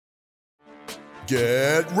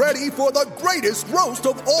Get ready for the greatest roast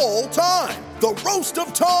of all time, the Roast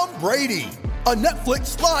of Tom Brady, a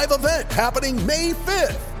Netflix live event happening May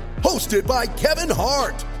 5th. Hosted by Kevin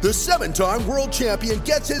Hart, the 7-time world champion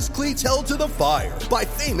gets his cleats held to the fire by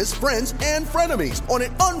famous friends and frenemies on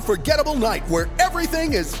an unforgettable night where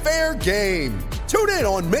everything is fair game. Tune in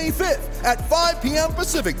on May 5th at 5 p.m.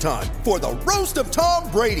 Pacific time for the Roast of Tom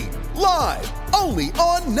Brady, live only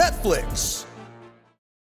on Netflix.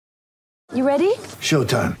 You ready?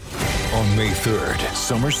 Showtime. On May 3rd,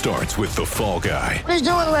 summer starts with The Fall Guy. What are you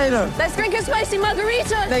doing later? Let's drink a spicy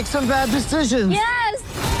margarita. Make some bad decisions. Yes.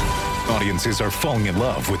 Audiences are falling in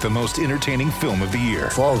love with the most entertaining film of the year.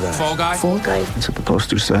 Fall Guy. Fall Guy? Fall guy. That's what the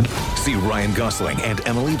poster said. See Ryan Gosling and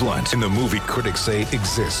Emily Blunt in the movie critics say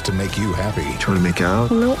exists to make you happy. Trying to make it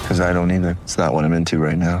out? Nope. Because I don't either. It's not what I'm into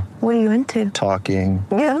right now. What are you into? Talking.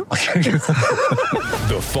 Yeah.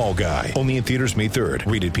 The Fall Guy. Only in theaters May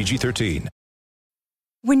 3rd. Rated PG-13.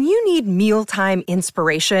 When you need mealtime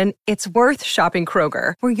inspiration, it's worth shopping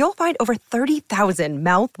Kroger, where you'll find over 30,000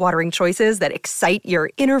 mouth-watering choices that excite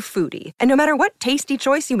your inner foodie. And no matter what tasty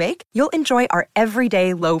choice you make, you'll enjoy our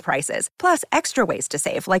everyday low prices, plus extra ways to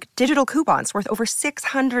save, like digital coupons worth over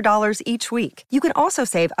 $600 each week. You can also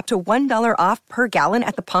save up to $1 off per gallon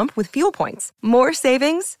at the pump with fuel points. More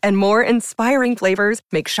savings and more inspiring flavors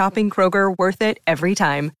make shopping Kroger worth it every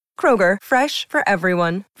time. Kroger, fresh for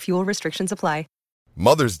everyone. Fuel restrictions apply.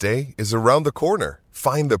 Mother's Day is around the corner.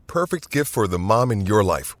 Find the perfect gift for the mom in your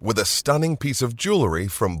life with a stunning piece of jewelry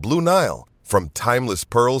from Blue Nile. From timeless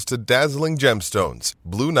pearls to dazzling gemstones,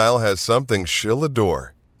 Blue Nile has something she'll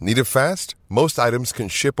adore. Need it fast? Most items can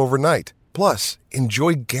ship overnight. Plus,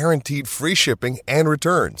 enjoy guaranteed free shipping and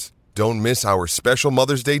returns. Don't miss our special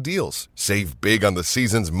Mother's Day deals. Save big on the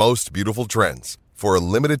season's most beautiful trends. For a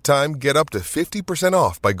limited time, get up to 50%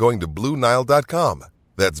 off by going to BlueNile.com.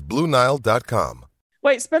 That's BlueNile.com.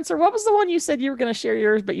 Wait, Spencer, what was the one you said you were going to share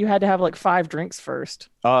yours, but you had to have like 5 drinks first?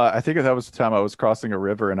 I think that was the time I was crossing a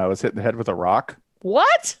river and I was hit in the head with a rock.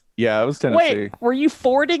 What? Yeah, it was Tennessee. Wait, were you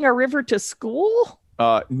fording a river to school?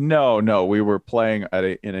 No, we were playing at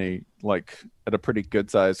a pretty good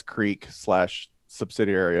sized creek /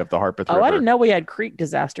 subsidiary of the Harpeth River. Oh, I didn't know we had creek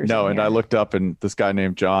disasters. No, and I looked up and this guy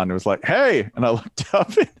named John was like, "Hey," and I looked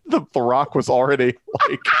up and the rock was already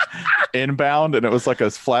like inbound, and it was like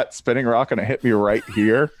a flat spinning rock, and it hit me right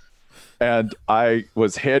here, and I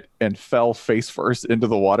was hit and fell face first into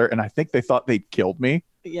the water, and I think they thought they'd killed me.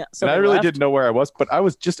 Yeah, so and I really didn't know where I was, but I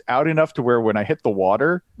was just out enough to where when I hit the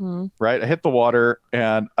water, right, I hit the water,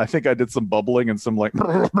 and I think I did some bubbling and some like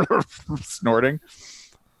snorting,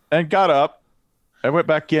 and got up. I went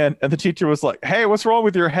back in and the teacher was like, "Hey, what's wrong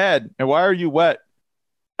with your head? And why are you wet?"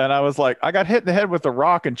 And I was like, "I got hit in the head with a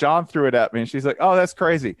rock and John threw it at me." And she's like, "Oh, that's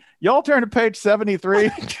crazy. Y'all turn to page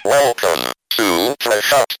 73. Welcome to the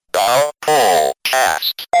Shutdown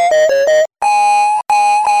Podcast.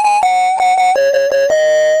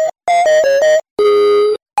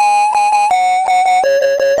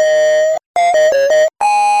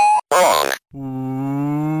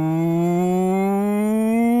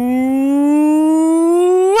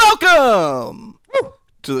 Welcome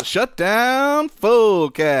to the Shutdown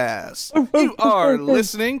Fullcast. You are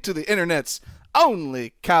listening to the internet's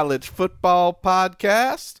only college football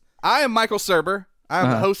podcast. I am Michael Serber. I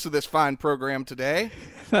am the host of this fine program today.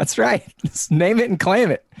 That's right. Just name it and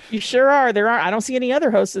claim it. You sure are. There are. I don't see any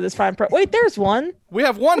other hosts of this fine Wait, there's one. We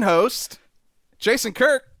have one host, Jason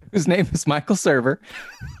Kirk, whose name is Michael Serber.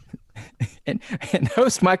 and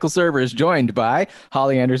host Michael Serber is joined by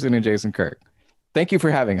Holly Anderson and Jason Kirk. Thank you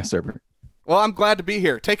for having us, Serber. Well, I'm glad to be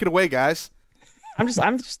here. Take it away, guys. I'm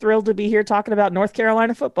just thrilled to be here talking about North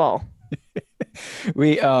Carolina football.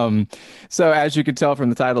 So as you can tell from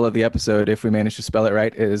the title of the episode, if we manage to spell it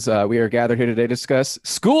right, is we are gathered here today to discuss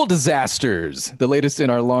school disasters, the latest in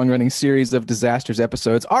our long-running series of disasters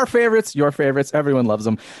episodes. Our favorites, your favorites, everyone loves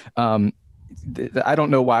them. I don't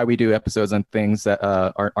know why we do episodes on things that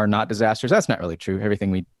are not disasters. That's not really true.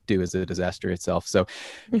 Everything we do is a disaster itself. So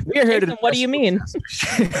we are here to. What do you mean?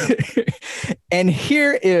 And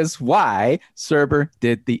here is why Serber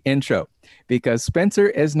did the intro. Because Spencer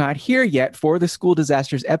is not here yet for the school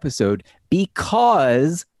disasters episode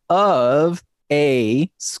because of a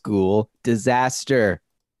school disaster.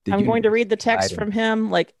 I'm going to read the text from him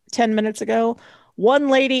like 10 minutes ago. One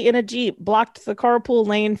lady in a Jeep blocked the carpool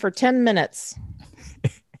lane for 10 minutes.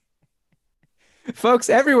 Folks,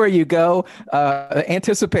 everywhere you go,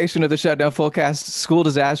 anticipation of the Shutdown Fullcast school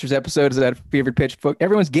disasters episode is at a fevered pitch.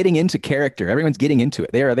 Everyone's getting into character. Everyone's getting into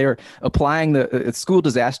it. They are applying the school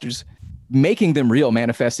disasters, making them real,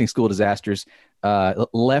 manifesting school disasters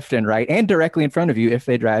left and right and directly in front of you if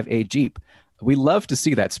they drive a Jeep. we love to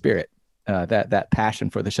see that spirit, that passion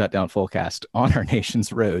for the Shutdown Fullcast on our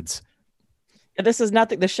nation's roads. This is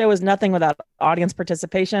nothing. The show is nothing without audience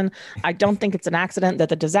participation. I don't think it's an accident that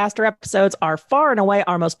the disaster episodes are far and away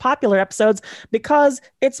our most popular episodes, because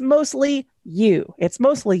it's mostly you. It's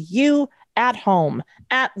mostly you at home,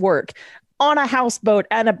 at work, on a houseboat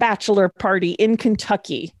at a bachelor party in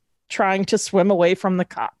Kentucky, trying to swim away from the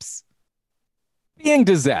cops. Being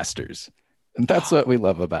disasters. And that's what we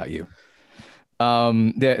love about you.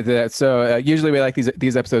 So usually we like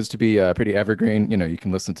these episodes to be pretty evergreen. You know, you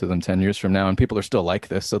can listen to them 10 years from now and people are still like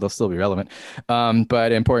this, so they'll still be relevant.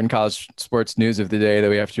 But important college sports news of the day that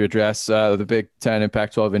we have to address. The Big Ten and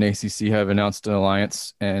Pac-12 and ACC have announced an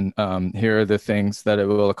alliance, and here are the things that it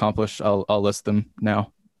will accomplish. I'll list them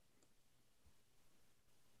now.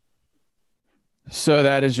 So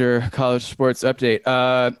that is your college sports update.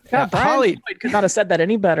 God, Holly Floyd could not have said that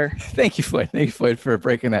any better. Thank you, Floyd. Thank you, Floyd, for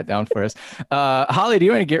breaking that down for us. Holly, do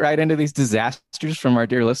you want to get right into these disasters from our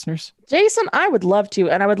dear listeners? Jason, I would love to.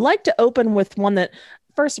 And I would like to open with one that,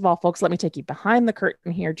 first of all, folks, let me take you behind the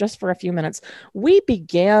curtain here just for a few minutes. We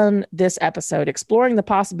began this episode exploring the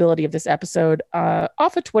possibility of this episode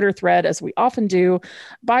off a Twitter thread, as we often do,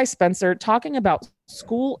 by Spencer, talking about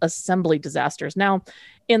school assembly disasters. Now,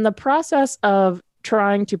 in the process of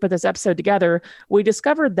trying to put this episode together, we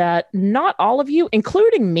discovered that not all of you,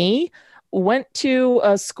 including me, went to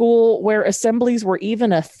a school where assemblies were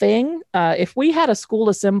even a thing. If we had a school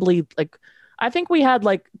assembly, I think we had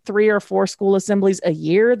 3 or 4 school assemblies a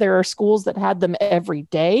year. There are schools that had them every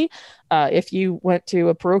day. If you went to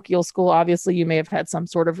a parochial school, obviously you may have had some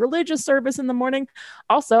sort of religious service in the morning.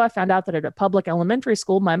 Also, I found out that at a public elementary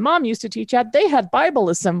school my mom used to teach at, they had Bible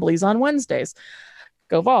assemblies on Wednesdays.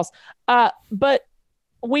 Go Vols. But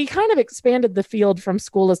we kind of expanded the field from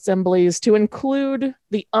school assemblies to include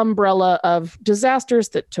the umbrella of disasters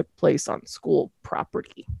that took place on school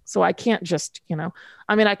property. So I can't just,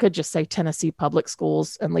 I could just say Tennessee public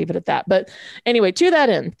schools and leave it at that. But anyway, to that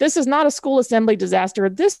end, this is not a school assembly disaster.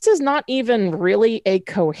 This is not even really a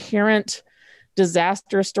coherent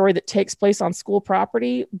disaster story that takes place on school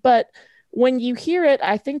property. But when you hear it,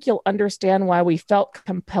 I think you'll understand why we felt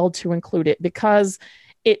compelled to include it, because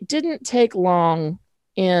it didn't take long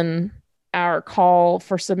in our call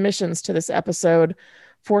for submissions to this episode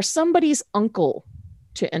for somebody's uncle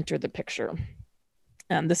to enter the picture.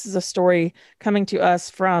 And this is a story coming to us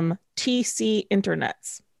from TC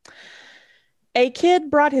Internets. A kid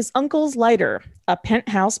brought his uncle's lighter, a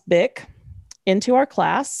penthouse Bic, into our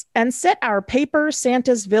class and set our paper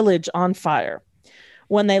Santa's village on fire.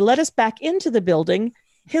 When they let us back into the building,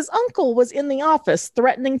 his uncle was in the office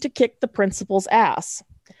threatening to kick the principal's ass.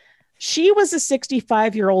 She was a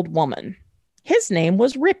 65-year-old woman. His name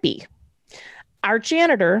was Rippy. Our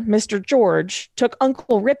janitor, Mr. George, took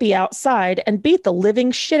Uncle Rippy outside and beat the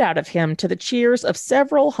living shit out of him to the cheers of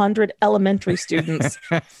several hundred elementary students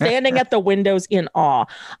standing at the windows in awe.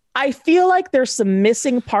 I feel like there's some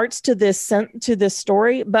missing parts to this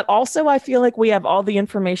story, but also I feel like we have all the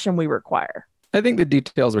information we require. I think the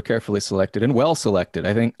details were carefully selected and well selected.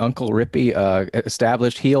 I think Uncle Rippy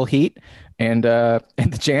established heel heat, and the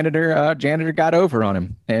janitor got over on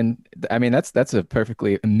him. And I mean, that's a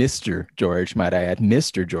perfectly Mr. George, might I add,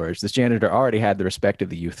 Mr. George. This janitor already had the respect of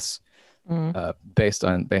the youths, based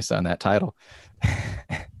on that title.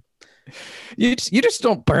 You just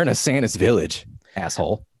don't burn a Santa's village,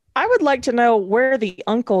 asshole. I would like to know where the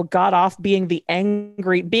uncle got off being the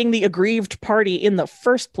aggrieved party in the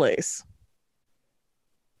first place.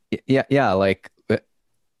 Yeah.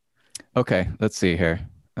 Okay, let's see here.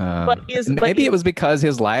 Maybe it was because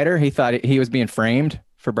his lighter, he thought he was being framed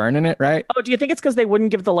for burning it, right? Oh, do you think it's because they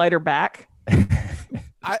wouldn't give the lighter back?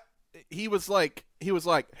 He was like,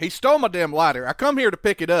 he stole my damn lighter. I come here to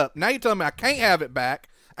pick it up. Now you tell me I can't have it back,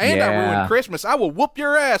 and I ruined Christmas. I will whoop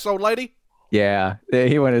your ass, old lady. Yeah,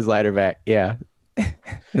 he wanted his lighter back. Yeah,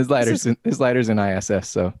 his lighter's in ISS,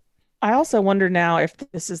 so. I also wonder now if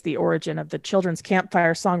this is the origin of the children's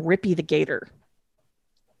campfire song Rippy the Gator.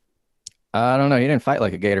 I don't know. He didn't fight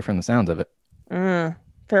like a gator from the sounds of it.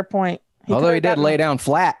 Fair point. Although he did lay down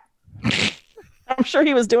flat. I'm sure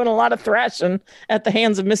he was doing a lot of thrashing at the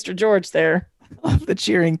hands of Mr. George there. I love the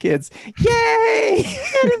cheering kids. Yay!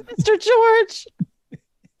 Mr. George!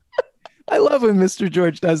 I love when Mr.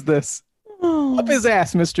 George does this. Up his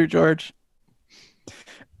ass, Mr. George.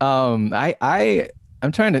 I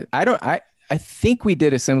think we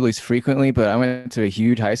did assemblies frequently, but I went to a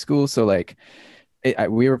huge high school, so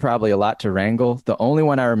We were probably a lot to wrangle. The only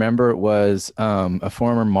one I remember was a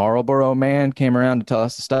former Marlboro man came around to tell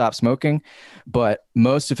us to stop smoking. But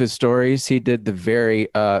most of his stories, he did the very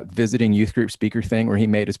visiting youth group speaker thing where he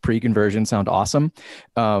made his pre-conversion sound awesome.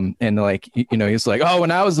 And like, he's like, oh,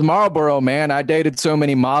 when I was the Marlboro man, I dated so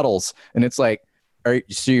many models. And it's like,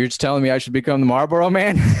 so you're just telling me I should become the Marlboro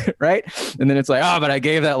man, right? And then it's like, oh, but I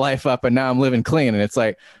gave that life up and now I'm living clean. And it's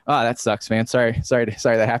like, oh, that sucks, man. Sorry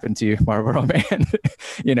that happened to you, Marlboro man.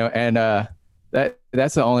 And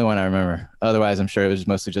that's the only one I remember. Otherwise, I'm sure it was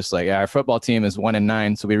mostly just like, our football team is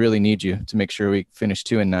 1-9, so we really need you to make sure we finish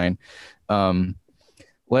 2-9.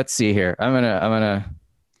 Let's see here. I'm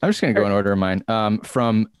just gonna go in order of mine.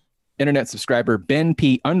 From internet subscriber Ben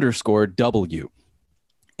P_W.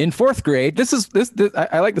 In fourth grade, this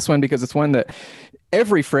I like this one because it's one that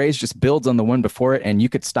every phrase just builds on the one before it, and you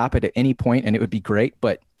could stop it at any point and it would be great,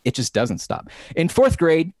 but it just doesn't stop. In fourth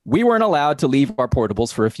grade, we weren't allowed to leave our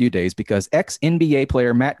portables for a few days because ex-NBA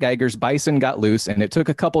player Matt Geiger's bison got loose, and it took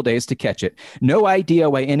a couple days to catch it. No idea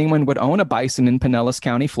why anyone would own a bison in Pinellas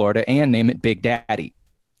County, Florida, and name it Big Daddy.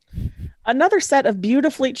 Another set of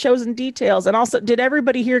beautifully chosen details. And also, did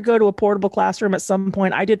everybody here go to a portable classroom at some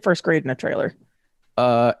point? I did first grade in a trailer.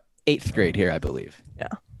 8th grade here, I believe. Yeah.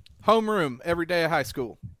 Homeroom every day of high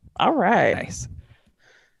school. All right. Nice.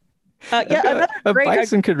 Another a great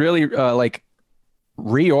bison could really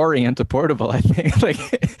reorient a portable. I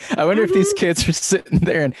think. I wonder if these kids are sitting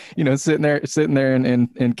there and sitting there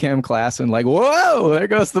in chem class and like, whoa, there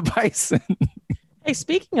goes the bison. Hey,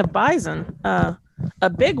 speaking of bison, a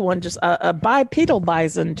big one, just a bipedal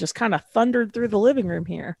bison, just kind of thundered through the living room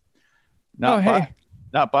here. Not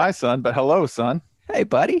bye, son, but hello, son. Hey,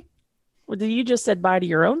 buddy. Well, you just said bye to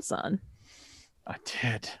your own son. I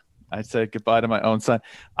did. I said goodbye to my own son.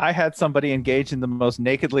 I had somebody engage in the most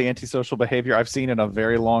nakedly antisocial behavior I've seen in a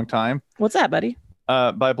very long time. What's that, buddy?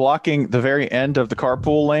 By blocking the very end of the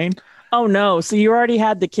carpool lane. Oh no! So you already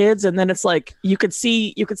had the kids, and then it's like you could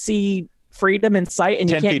see freedom in sight, and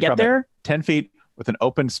you can't get there. 10 feet with an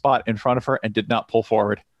open spot in front of her, and did not pull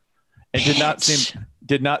forward, and did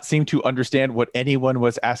not seem to understand what anyone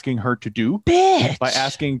was asking her to do. Bitch. By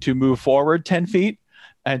asking to move forward 10 feet,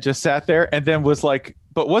 and just sat there, and then was like,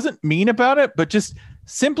 but wasn't mean about it, but just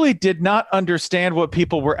simply did not understand what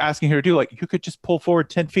people were asking her to do. Like, you could just pull forward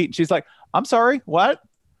 10 feet. And she's like, I'm sorry, what?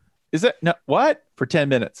 Is it? No, what? For 10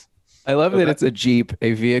 minutes. I love that it's a Jeep,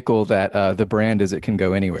 a vehicle that the brand is it can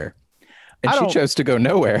go anywhere. And she chose to go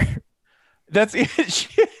nowhere. That's it.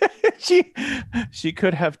 She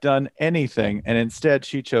could have done anything, and instead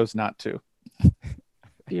she chose not to.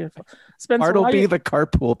 Beautiful. Spencer, Art will be the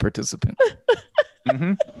carpool participant.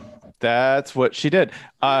 Mm-hmm. That's what she did.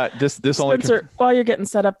 Spencer, while you're getting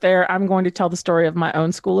set up there, I'm going to tell the story of my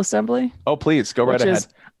own school assembly. Oh, please go right ahead.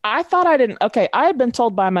 I thought I didn't. Okay, I had been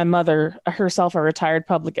told by my mother, herself a retired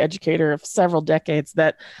public educator of several decades,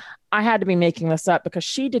 that I had to be making this up because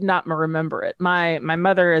she did not remember it. My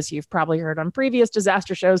mother, as you've probably heard on previous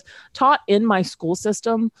disaster shows, taught in my school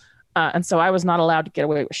system, and so I was not allowed to get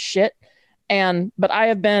away with shit. But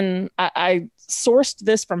I sourced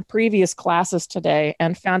this from previous classes today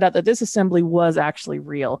and found out that this assembly was actually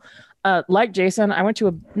real. Like Jason, I went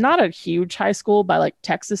to not a huge high school by like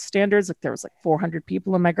Texas standards. Like there was like 400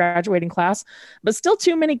 people in my graduating class, but still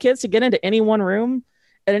too many kids to get into any one room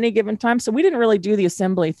at any given time. So we didn't really do the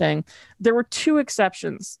assembly thing. There were two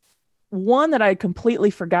exceptions. One that I had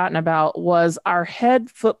completely forgotten about was our head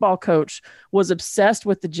football coach was obsessed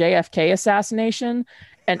with the JFK assassination.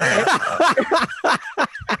 And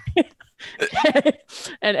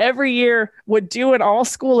and every year would do an all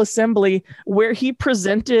school assembly where he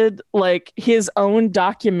presented like his own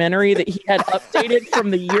documentary that he had updated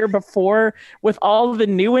from the year before with all the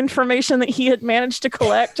new information that he had managed to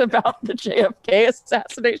collect about the JFK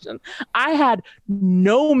assassination. I had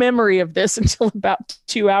no memory of this until about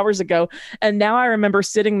 2 hours ago. And now I remember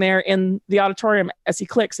sitting there in the auditorium as he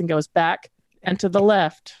clicks and goes back and to the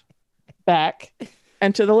left, back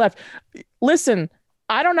and to the left. Listen,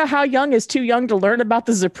 I don't know how young is too young to learn about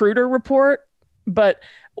the Zapruder report,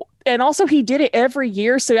 and also he did it every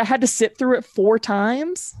year. So I had to sit through it 4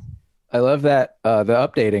 times. I love that. The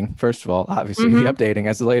updating, first of all, obviously the updating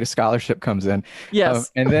as the latest scholarship comes in.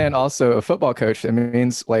 Yes. And then also a football coach. That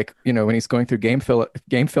means like, when he's going through game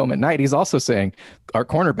film at night, he's also saying our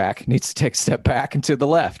cornerback needs to take a step back and to the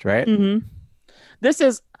left. Right. Mm-hmm. This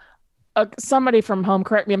is somebody from home.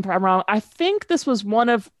 Correct me if I'm wrong. I think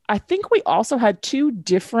we also had 2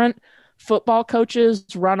 different football coaches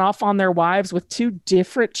run off on their wives with 2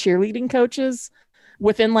 different cheerleading coaches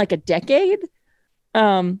within like a decade.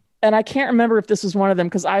 and I can't remember if this was one of them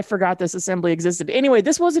because I forgot this assembly existed. Anyway,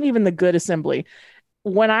 this wasn't even the good assembly.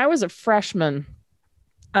 When I was a freshman,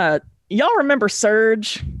 y'all remember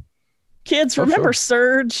Surge? Kids, remember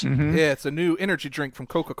Surge? Mm-hmm. Yeah, it's a new energy drink from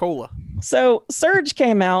Coca-Cola. So Surge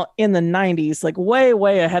came out in the 90s, like way,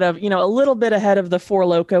 way ahead of, a little bit ahead of the Four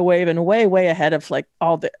Loko wave and way, way ahead of like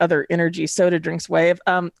all the other energy soda drinks wave.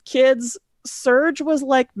 Kids, Surge was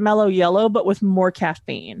like Mellow Yellow, but with more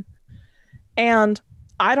caffeine. And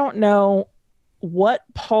I don't know what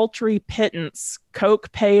paltry pittance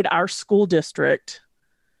Coke paid our school district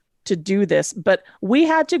to do this, but we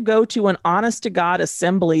had to go to an honest to God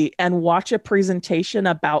assembly and watch a presentation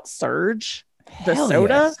about Surge, the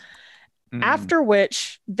soda, after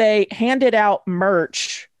which they handed out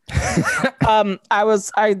merch.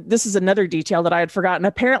 This is another detail that I had forgotten.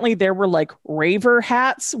 Apparently there were like raver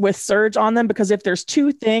hats with Surge on them, because if there's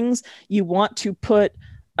two things you want to put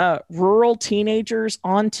rural teenagers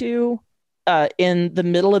onto in the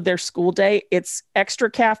middle of their school day, it's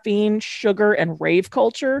extra caffeine, sugar, and rave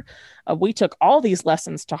culture. We took all these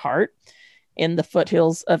lessons to heart in the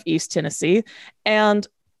foothills of East Tennessee, and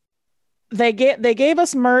they gave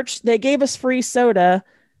us merch, they gave us free soda,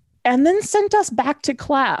 and then sent us back to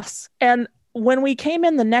class. And when we came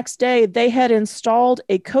in the next day, they had installed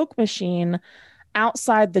a Coke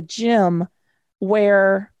outside the gym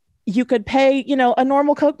where you could pay, a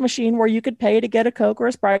normal Coke machine where you could pay to get a Coke or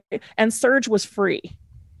a Sprite, and Surge was free.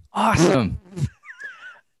 Awesome.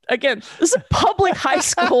 Again, this is a public high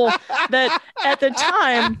school that at the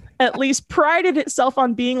time at least prided itself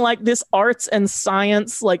on being like this arts and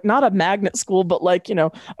science, like not a magnet school, but like,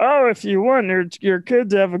 if you want your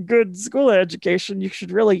kid to have a good school education, you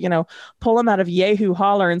should really, pull them out of Yahoo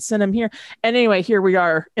Holler and send them here. And anyway, here we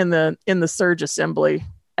are in the Surge assembly.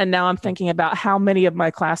 And now I'm thinking about how many of my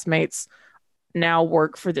classmates now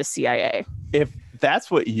work for the CIA. If that's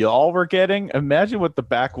what y'all were getting, imagine what the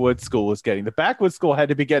Backwoods School was getting. The Backwoods School had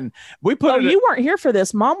to be getting. You weren't here for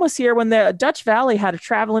this. Mom was here when the Dutch Valley had a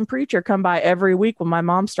traveling preacher come by every week when my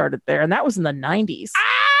mom started there, and that was in the 90s.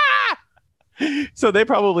 So they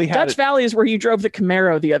probably had Dutch Valley is where you drove the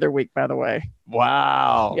Camaro the other week, by the way.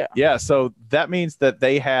 Wow. Yeah. So that means that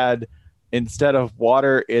they had, instead of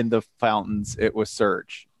water in the fountains, it was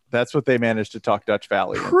Surge. That's what they managed to talk Dutch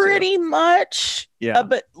Valley into. Pretty much. Yeah.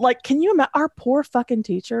 But like, can you imagine our poor fucking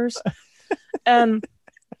teachers? And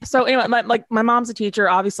so anyway, my mom's a teacher.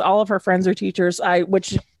 Obviously, all of her friends are teachers.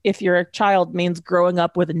 Which, if you're a child, means growing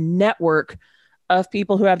up with a network of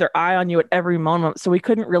people who have their eye on you at every moment. So we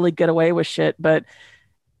couldn't really get away with shit. But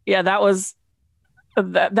yeah, that was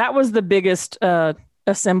the biggest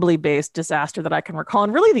assembly-based disaster that I can recall,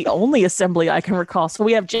 and really the only assembly I can recall. So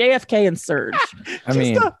we have JFK and Surge.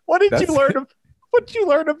 What did you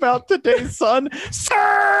learn about today, son?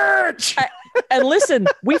 Surge. And listen,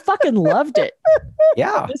 we fucking loved it.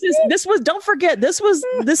 Yeah. This was don't forget, this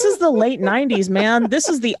is the late 90s, man. This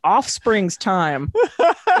is the Offspring's time.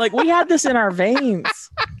 Like, we had this in our veins.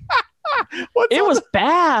 It was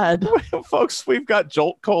bad. Folks, we've got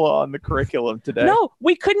Jolt Cola on the curriculum today. No,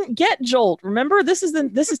 we couldn't get Jolt. Remember, this is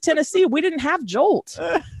Tennessee. We didn't have Jolt.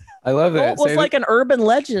 I love that. Jolt was like an urban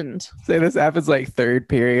legend. Say this happens like third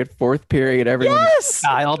period, fourth period, everyone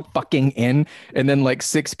dialed fucking in, and then like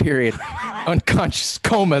sixth period, unconscious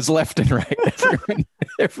comas left and right.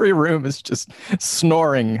 Every room is just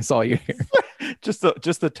snoring. Is all you hear. Just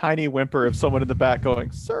the tiny whimper of someone in the back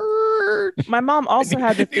going, Surge. My mom also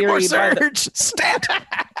had the theory. Stat.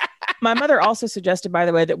 My mother also suggested, by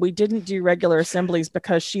the way, that we didn't do regular assemblies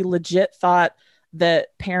because she legit thought that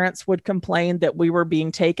parents would complain that we were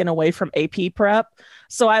being taken away from AP prep.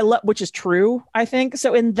 So which is true, I think.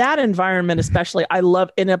 So in that environment, especially, I love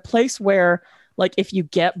in a place where, like, if you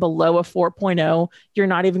get below a 4.0, you're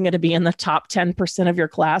not even going to be in the top 10% of your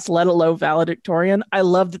class, let alone valedictorian. I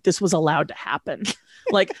love that this was allowed to happen.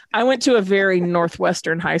 Like, I went to a very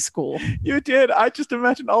Northwestern high school. You did. I just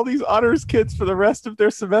imagine all these honors kids for the rest of their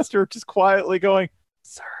semester just quietly going,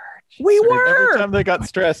 Surge. We were. Every time they got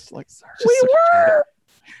stressed, like, Surge. We were.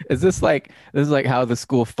 Is this like how the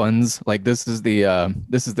school funds? Like, this is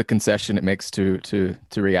the concession it makes to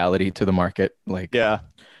reality, to the market. Like, yeah.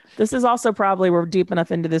 This is also probably, we're deep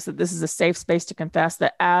enough into this that this is a safe space to confess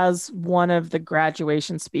that as one of the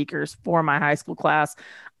graduation speakers for my high school class,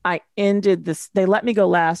 I ended this. They let me go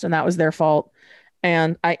last, and that was their fault.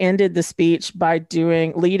 And I ended the speech by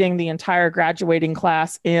leading the entire graduating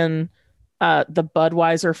class in the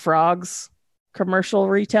Budweiser Frogs commercial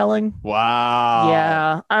retelling. Wow.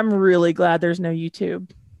 Yeah, I'm really glad there's no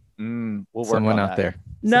YouTube. We'll work someone on out that. there.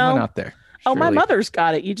 No. Someone out there. Oh, my Surely. mother's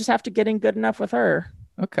got it. You just have to get in good enough with her.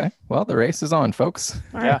 Okay. Well, the race is on, folks.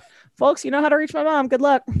 All right. Folks, you know how to reach my mom. Good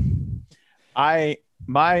luck.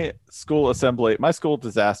 My school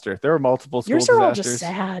disaster. There were multiple school Yours disasters. are all just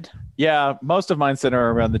sad. Yeah, most of mine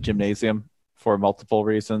center around the gymnasium for multiple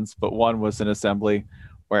reasons, but one was an assembly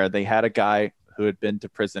where they had a guy who had been to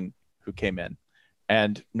prison who came in.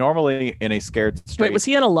 And normally in a scared straight... Wait, was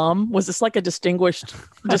he an alum? Was this like a distinguished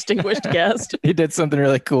guest? He did something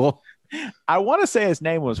really cool. I want to say his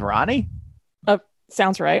name was Ronnie.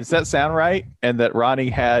 Sounds right. Does that sound right? And that Ronnie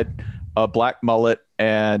had a black mullet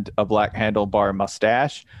and a black handlebar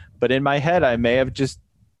mustache. But in my head, I may have just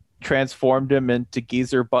transformed him into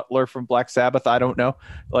Geezer Butler from Black Sabbath. I don't know.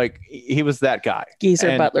 Like, he was that guy.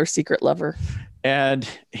 Geezer Butler, secret lover. And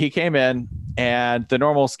he came in, and the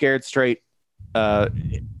normal scared straight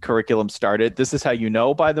curriculum started. This is how you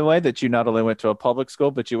know, by the way, that you not only went to a public school,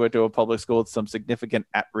 but you went to a public school with some significant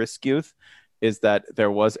at-risk youth, is that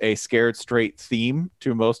there was a scared straight theme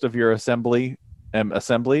to most of your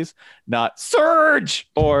assemblies, not surge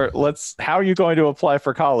or how are you going to apply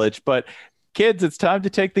for college, but kids, it's time to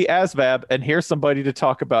take the ASVAB and here's somebody to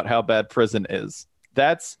talk about how bad prison is.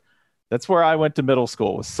 That's where I went to middle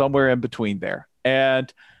school, was somewhere in between there.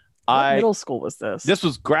 And what middle school was this? This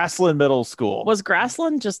was Grassland Middle School. Was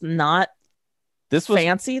Grassland just not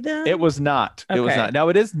fancy then? It was not. Okay. It was not. Now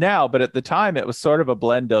it is now, but at the time it was sort of a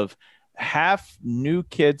blend of half new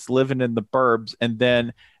kids living in the burbs and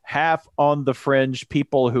then half on the fringe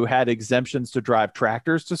people who had exemptions to drive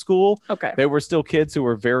tractors to school. Okay. They were still kids who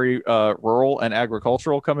were very rural and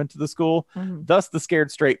agricultural coming to the school. Mm-hmm. Thus the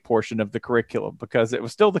scared straight portion of the curriculum, because it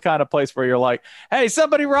was still the kind of place where you're like, hey,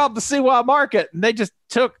 somebody robbed the Siwa market and they just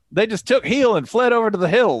took heel and fled over to the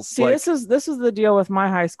hills. See, this is the deal with my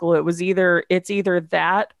high school. It's either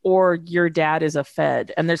that or your dad is a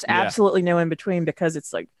Fed, and there's absolutely no in between, because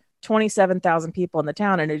it's like 27,000 people in the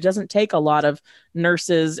town, and it doesn't take a lot of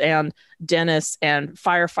nurses and dentists and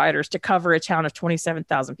firefighters to cover a town of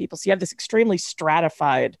 27,000 people. So you have this extremely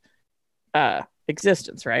stratified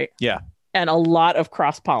existence, right? Yeah. And a lot of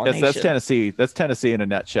cross-pollination. That's Tennessee. That's Tennessee in a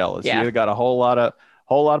nutshell. You either got a whole lot of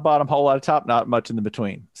bottom, whole lot of top, not much in the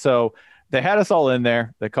between. So they had us all in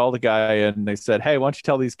there. They called the guy in and they said, hey, why don't you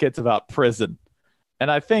tell these kids about prison?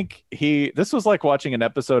 And I think this was like watching an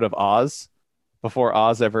episode of Oz before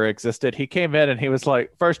Oz ever existed. He came in and he was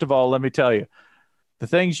like, first of all, let me tell you, the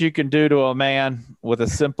things you can do to a man with a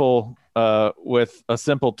simple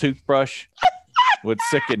toothbrush would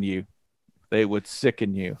sicken you. They would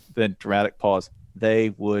sicken you. Then dramatic pause. They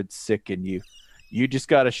would sicken you. You just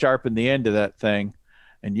got to sharpen the end of that thing,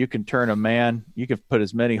 and you can turn a man. You can put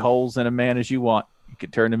as many holes in a man as you want. You can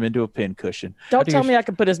turn him into a pincushion. Don't tell me I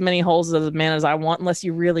can put as many holes as a man as I want unless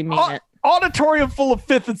you really mean it. Auditorium full of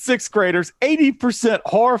 5th and 6th graders, 80%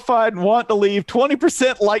 horrified and want to leave,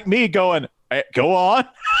 20% like me going, hey, go on.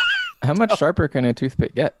 How much sharper can a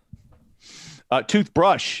toothpick get? A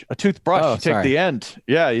toothbrush. You take the end.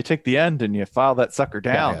 Yeah, you take the end and you file that sucker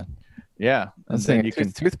down. Yeah. And then you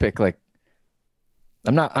can toothpick, like,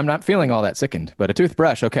 I'm not feeling all that sickened, but a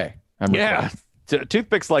toothbrush, okay.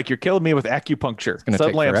 Toothpicks, like, you're killing me with acupuncture.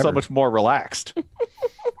 Suddenly I'm so much more relaxed.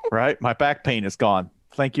 Right? My back pain is gone.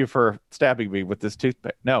 Thank you for stabbing me with this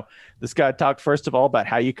toothpick. No, this guy talked first of all about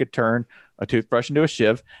how you could turn a toothbrush into a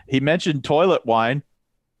shiv. He mentioned toilet wine,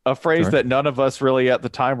 a phrase that none of us really at the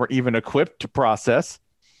time were even equipped to process.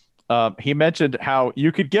 He mentioned how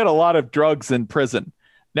you could get a lot of drugs in prison.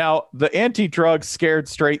 Now, the anti-drug scared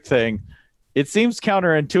straight thing, it seems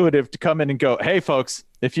counterintuitive to come in and go, hey, folks,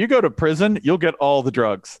 if you go to prison, you'll get all the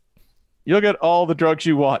drugs. You'll get all the drugs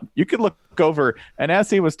you want. You could look over, and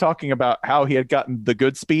as he was talking about how he had gotten the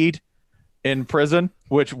good speed in prison,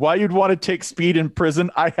 which why you'd want to take speed in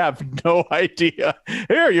prison, I have no idea.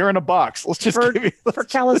 Here, you're in a box. Let's just for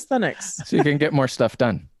calisthenics, so you can get more stuff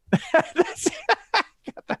done.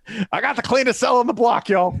 I got the cleanest cell on the block,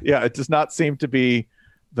 y'all. Yeah, it does not seem to be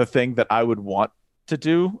the thing that I would want to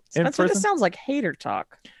do in prison. This sounds like hater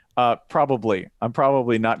talk. Probably. I'm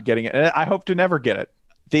probably not getting it, and I hope to never get it.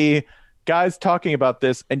 The guys talking about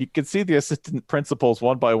this, and you can see the assistant principals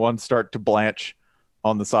one by one start to blanch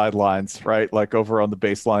on the sidelines, right? Like over on the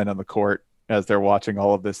baseline on the court as they're watching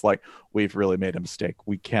all of this, like, we've really made a mistake.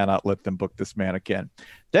 We cannot let them book this man again.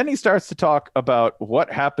 Then he starts to talk about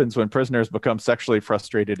what happens when prisoners become sexually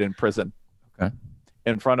frustrated in prison. Okay.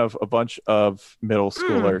 In front of a bunch of middle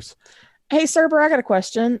schoolers. Hey, Cerber, I got a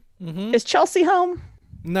question. Mm-hmm. Is Chelsea home?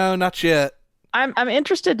 No, not yet. I'm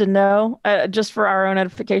interested to know, just for our own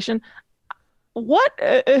edification,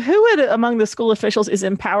 who among the school officials is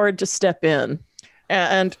empowered to step in,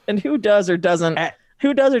 and who does or doesn't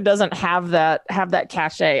have that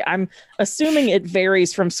cachet? I'm assuming it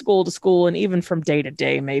varies from school to school and even from day to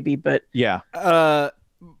day, maybe. But yeah,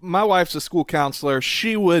 my wife's a school counselor.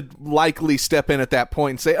 She would likely step in at that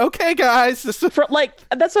point and say, "Okay, guys, this is like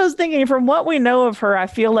that's what I was thinking. From what we know of her, I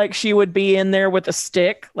feel like she would be in there with a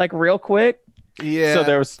stick, like real quick.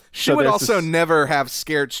 Yeah. She would also this... never have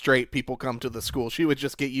scared straight people come to the school. She would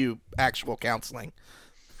just get you actual counseling.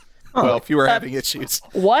 Well, if you were having issues.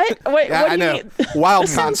 What? Wait, yeah, what I do know. you mean? Wild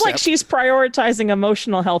This sounds like she's prioritizing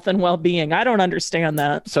emotional health and well-being. I don't understand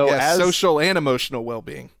that. So as social and emotional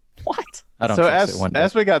well-being. What? I don't so trust it one bit.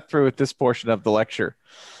 as we got through with this portion of the lecture,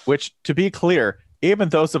 which to be clear, even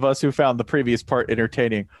those of us who found the previous part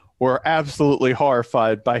entertaining were absolutely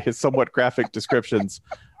horrified by his somewhat graphic descriptions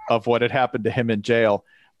of what had happened to him in jail.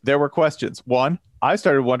 There were questions. One, I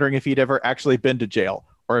started wondering if he'd ever actually been to jail,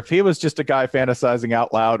 or if he was just a guy fantasizing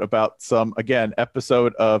out loud about some, again,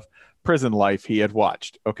 episode of prison life he had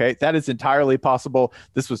watched. Okay, that is entirely possible.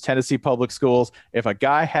 This was Tennessee public schools. If a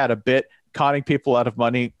guy had a bit conning people out of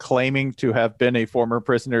money, claiming to have been a former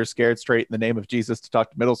prisoner, scared straight in the name of Jesus to talk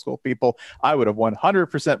to middle school people, I would have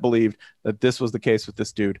 100% believed that this was the case with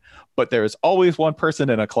this dude. But there is always one person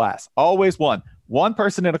in a class, always one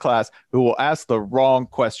person in a class who will ask the wrong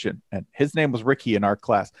question. And his name was Ricky in our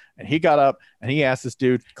class. And he got up and he asked this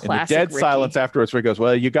dude in the dead silence afterwards, where he goes,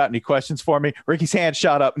 "Well, you got any questions for me?" Ricky's hand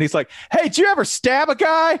shot up and he's like, "Hey, did you ever stab a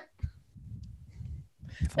guy?"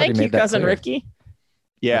 Thank you, cousin Ricky.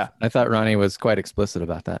 Yeah. I thought Ronnie was quite explicit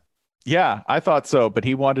about that. Yeah, I thought so, but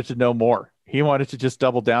he wanted to know more. He wanted to just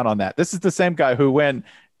double down on that. This is the same guy who, when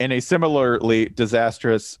in a similarly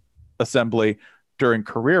disastrous assembly during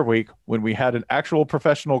career week, when we had an actual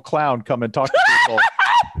professional clown come and talk to people,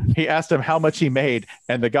 he asked him how much he made,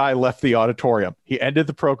 and the guy left the auditorium. He ended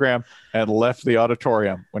the program and left the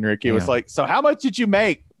auditorium when Ricky was like, "So how much did you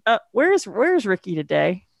make?" Where's Ricky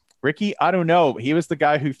today? Ricky, I don't know. He was the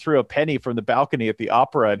guy who threw a penny from the balcony at the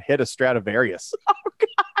opera and hit a Stradivarius. Oh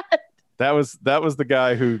God! That was the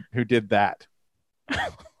guy who did that.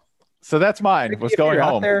 So that's mine. Ricky, was going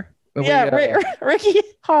home. Yeah, Ricky,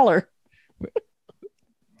 holler.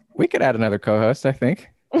 We could add another co-host, I think.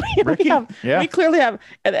 We clearly have.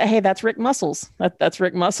 Hey, that's Rick Muscles. That's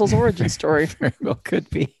Rick Muscles' origin story. Very well could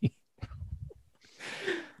be.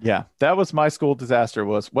 Yeah, that was my school disaster.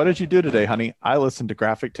 What did you do today, honey? I listened to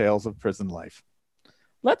graphic tales of prison life.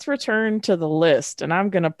 Let's return to the list, and I'm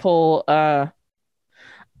going to pull. All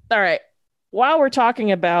right. While we're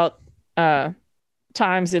talking about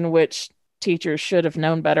times in which teachers should have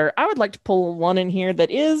known better, I would like to pull one in here that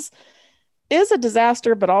is a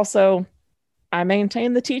disaster, but also I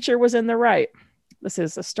maintain the teacher was in the right. This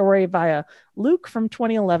is a story via Luke from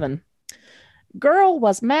 2011. Girl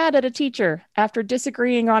was mad at a teacher after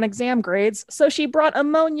disagreeing on exam grades, so she brought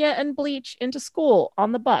ammonia and bleach into school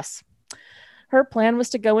on the bus. Her plan was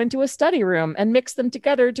to go into a study room and mix them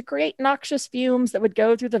together to create noxious fumes that would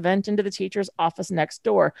go through the vent into the teacher's office next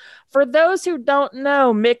door. For those who don't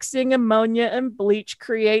know, mixing ammonia and bleach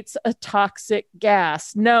creates a toxic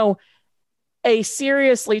gas. No, a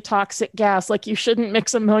seriously toxic gas. Like, you shouldn't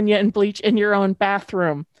mix ammonia and bleach in your own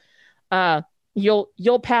bathroom.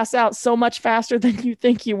 You'll pass out so much faster than you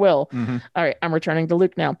think you will. Mm-hmm. All right, I'm returning to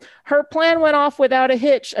Luke now. Her plan went off without a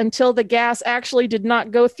hitch until the gas actually did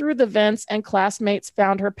not go through the vents and classmates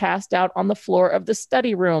found her passed out on the floor of the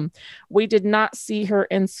study room. We did not see her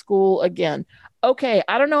in school again. Okay,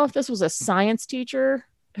 I don't know if this was a science teacher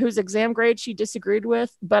whose exam grade she disagreed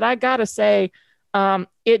with, but I gotta say,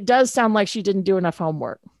 it does sound like she didn't do enough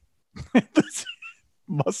homework.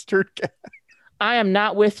 Mustard gas. I am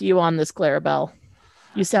not with you on this, Clarabelle.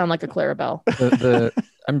 You sound like a Clarabelle.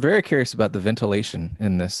 I'm very curious about the ventilation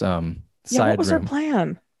in this side what was room. her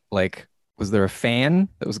plan? Like, was there a fan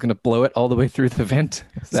that was going to blow it all the way through the vent?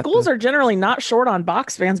 Schools are generally not short on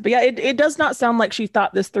box fans, but yeah, it does not sound like she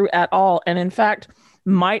thought this through at all. And in fact,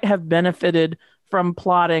 might have benefited from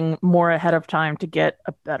plotting more ahead of time to get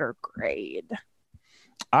a better grade.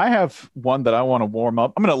 I have one that I want to warm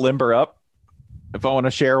up. I'm going to limber up if I want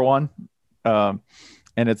to share one.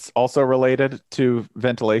 And it's also related to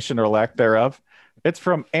ventilation or lack thereof. It's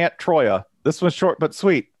from Aunt Troya. This one's short but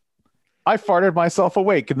sweet. I farted myself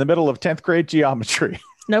awake in the middle of 10th grade geometry.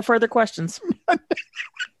 No further questions.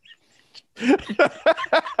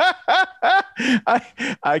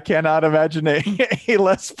 I cannot imagine a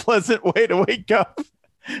less pleasant way to wake up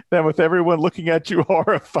than with everyone looking at you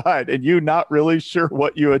horrified and you not really sure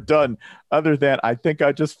what you had done, other than, I think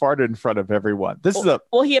I just farted in front of everyone.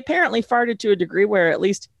 Well, he apparently farted to a degree where at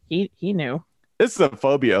least he knew. This is a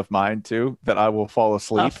phobia of mine too, that I will fall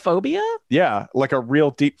asleep. A phobia? Yeah, like a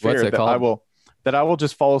real deep fear that I will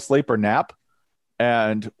just fall asleep or nap,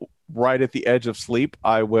 and right at the edge of sleep,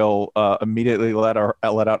 I will immediately let out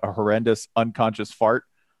a horrendous unconscious fart,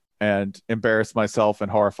 and embarrass myself and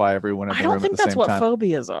horrify everyone in the I room don't think at the that's same what time.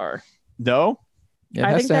 phobias are. No, Yeah,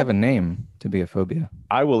 it has to have a name to be a phobia.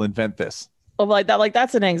 I will invent this. Well, like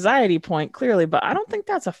that's an anxiety point, clearly, but I don't think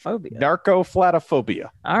that's a phobia. Narcoflatophobia.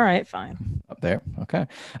 All right, fine. Up there. Okay.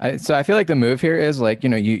 So I feel like the move here is like,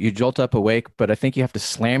 you jolt up awake, but I think you have to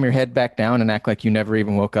slam your head back down and act like you never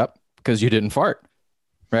even woke up because you didn't fart.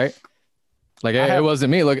 Right? Like it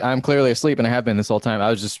wasn't me. Look, I'm clearly asleep and I have been this whole time.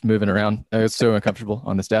 I was just moving around. I was so uncomfortable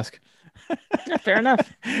on this desk. Yeah, fair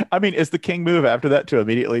enough. I mean, is the king move after that to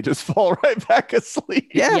immediately just fall right back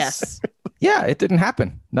asleep? Yes. Yeah, it didn't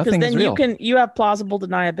happen. Nothing Then is real. you have plausible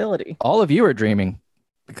deniability. All of you are dreaming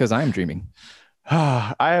because I'm dreaming.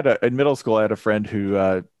 In middle school, I had a friend who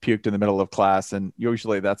puked in the middle of class, and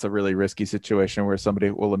usually that's a really risky situation where somebody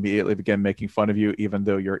will immediately begin making fun of you, even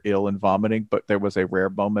though you're ill and vomiting. But there was a rare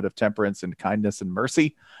moment of temperance and kindness and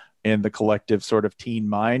mercy in the collective sort of teen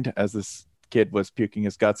mind as this kid was puking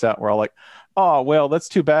his guts out. We're all like, oh, well, that's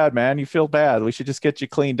too bad, man. You feel bad. We should just get you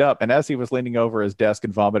cleaned up. And as he was leaning over his desk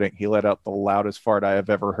and vomiting, he let out the loudest fart I have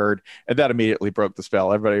ever heard. And that immediately broke the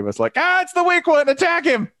spell. Everybody was like, it's the weak one. Attack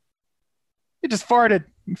him. He just farted.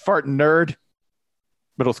 You farting nerd.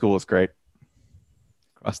 Middle school was great.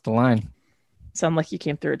 Crossed the line. Sound like you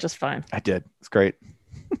came through it just fine. I did. It's great.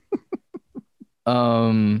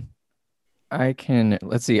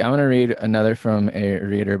 Let's see. I'm going to read another from a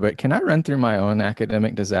reader, but can I run through my own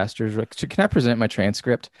academic disasters? Can I present my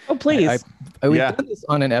transcript? Oh, please. We've done this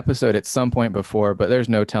on an episode at some point before, but there's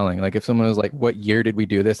no telling. Like if someone was like, what year did we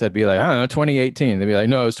do this? I'd be like, I don't know, 2018. They'd be like,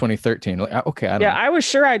 no, it was 2013. Like, okay. I don't know. I was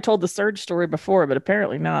sure I told the surge story before, but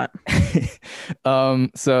apparently not.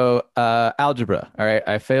 So algebra. All right.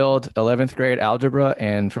 I failed 11th grade algebra.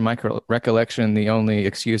 And from my recollection, the only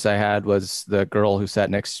excuse I had was the girl who sat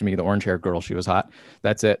next to me, the orange hair girl. She was hot.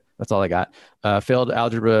 That's it. That's all I got. Failed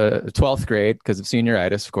algebra 12th grade because of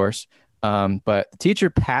senioritis, of course. But the teacher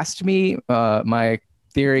passed me. My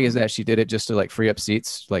theory is that she did it just to like free up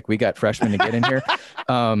seats. Like we got freshmen to get in here.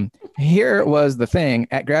 Here was the thing.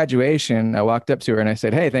 At graduation, I walked up to her and I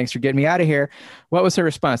said, hey, thanks for getting me out of here. What was her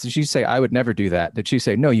response? Did she say, I would never do that? Did she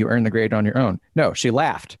say, no, you earned the grade on your own? No, she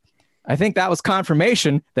laughed. I think that was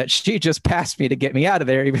confirmation that she just passed me to get me out of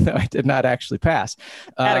there, even though I did not actually pass.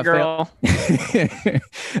 Atta girl.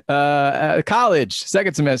 College,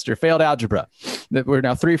 second semester, failed algebra. We're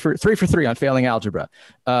now three for three on failing algebra.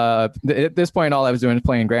 At this point, all I was doing was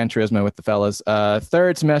playing Gran Turismo with the fellas.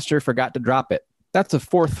 Third semester, forgot to drop it. That's a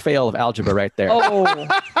fourth fail of algebra right there. Oh,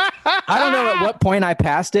 I don't know at what point I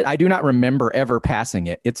passed it. I do not remember ever passing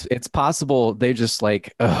it. It's possible they just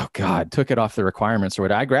like, oh God, took it off the requirements or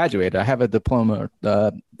what. I graduated. I have a diploma.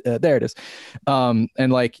 There it is. And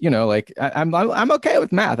like, I'm okay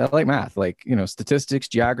with math. I like math, like, statistics,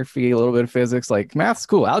 geography, a little bit of physics, like math's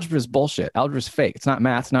cool. Algebra is bullshit. Algebra is fake. It's not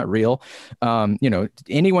math. It's not real.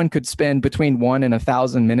 Anyone could spend between 1 and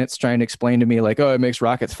 1,000 minutes trying to explain to me like, oh, it makes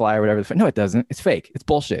rockets fly or whatever. No, it doesn't. It's fake. It's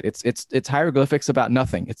bullshit. It's hieroglyphics about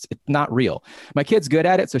nothing. It's not real. My kid's good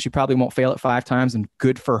at it, so she probably won't fail it 5 times, and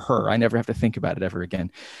good for her. I never have to think about it ever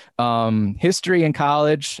again. History in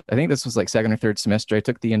college, I think this was like second or third semester. I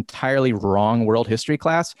took the entirely wrong world history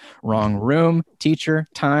class, wrong room, teacher,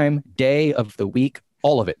 time, day of the week,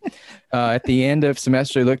 all of it. At the end of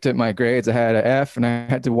semester, I looked at my grades. I had an F, and I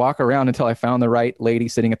had to walk around until I found the right lady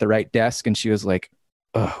sitting at the right desk, and she was like,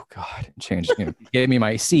 oh God, and changed, gave me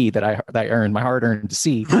my C that I earned, my hard-earned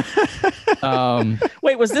C.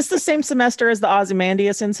 Wait, was this the same semester as the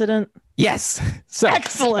Ozymandias incident? Yes. So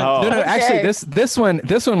excellent. No, actually, this one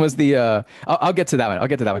was the. I'll get to that one.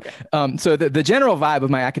 Okay. So the general vibe of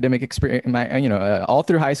my academic experience, all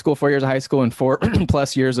through high school, 4 years of high school and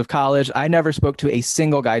 4+ years of college, I never spoke to a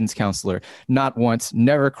single guidance counselor, not once.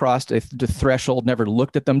 Never crossed the threshold. Never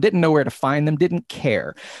looked at them. Didn't know where to find them. Didn't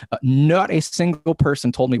care. Not a single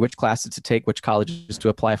person told me which classes to take, which colleges to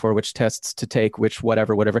apply for, which tests to take, which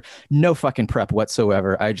whatever. No fucking prep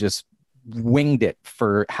whatsoever. I just winged it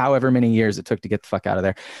for however many years it took to get the fuck out of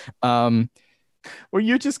there. Were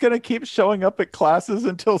you just going to keep showing up at classes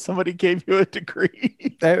until somebody gave you a degree?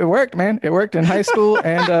 It worked, man. It worked in high school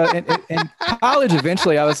and in college.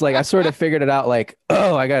 Eventually I was like, I sort of figured it out like,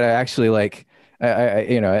 oh, I got to actually like,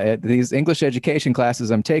 these English education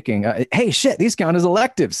classes I'm taking, hey, shit, these count as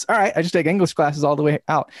electives. All right. I just take English classes all the way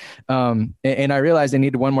out. And I realized I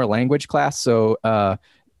needed one more language class. So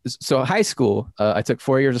high school, I took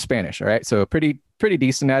 4 years of Spanish. All right. So pretty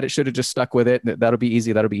decent at it. Should have just stuck with it. That'll be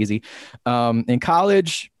easy. In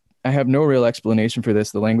college, I have no real explanation for this.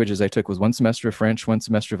 The languages I took was 1 semester of French, 1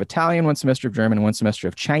 semester of Italian, 1 semester of German, and 1 semester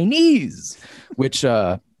of Chinese, which,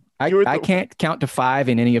 I can't count to 5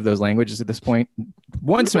 in any of those languages at this point.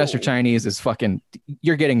 One semester Chinese is fucking,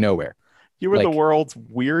 you're getting nowhere. You were the world's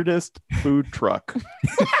weirdest food truck.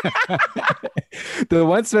 The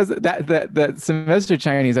one semester that semester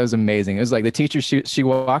Chinese, that was amazing. It was like the teacher, she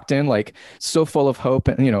walked in like so full of hope,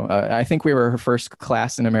 and I think we were her first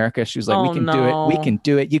class in America. She was like, "We can do it. We can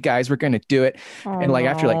do it. You guys, we're gonna do it." And like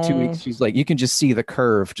after like 2 weeks, she's like, "You can just see the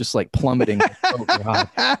curve just like plummeting." Oh God,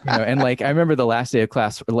 and like I remember the last day of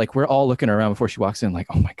class, like we're all looking around before she walks in, like,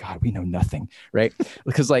 "Oh my God, we know nothing," right?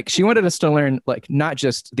 Because like she wanted us to learn like not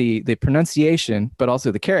just the pronunciation, but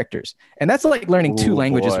also the characters, and that's like learning 2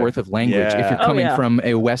 languages worth of language if you're coming from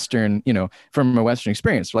a Western, from a Western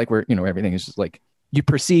experience, like where everything is just like you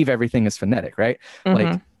perceive everything as phonetic, right?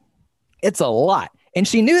 Like it's a lot, and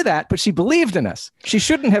she knew that, but she believed in us. She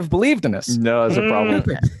shouldn't have believed in us. No, that's a problem.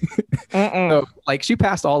 So like she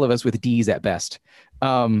passed all of us with D's at best.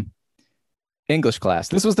 English class.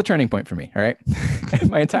 This was the turning point for me. All right.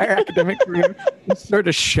 My entire academic career sort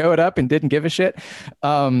of showed up and didn't give a shit.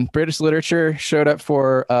 British literature showed up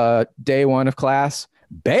for day 1 of class,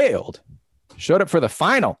 bailed, showed up for the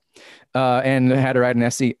final, and had to write an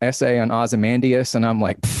essay on Ozymandias. And I'm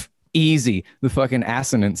like, easy. The fucking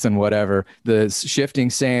assonance and whatever. The shifting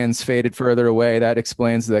sands faded further away. That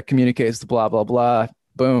explains, that communicates the blah, blah, blah.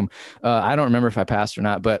 Boom. I don't remember if I passed or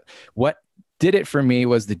not, but what did it for me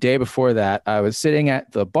was the day before that, I was sitting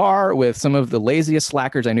at the bar with some of the laziest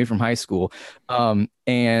slackers I knew from high school.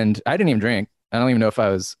 And I didn't even drink. I don't even know if I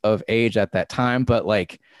was of age at that time, but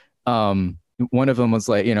like, one of them was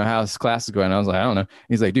like, how's class going? I was like, I don't know.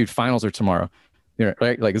 He's like, dude, finals are tomorrow.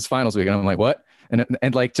 Right? Like it's finals week. And I'm like, what?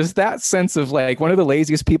 And like, just that sense of like, one of the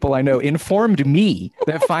laziest people I know informed me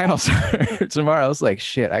that finals are tomorrow. I was like,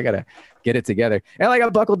 shit, I gotta get it together. And like, I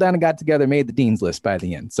buckled down and got together, made the dean's list by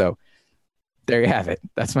the end. So there you have it.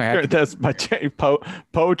 That's my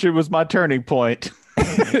poetry was my turning point.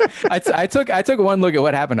 I took one look at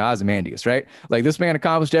what happened to Ozymandias, right? Like this man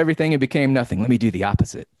accomplished everything and became nothing. Let me do the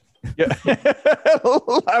opposite. Yeah.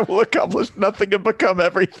 I will accomplish nothing and become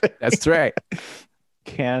everything. That's right.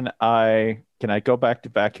 Can I go back to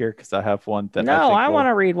back here? Because I have one that I want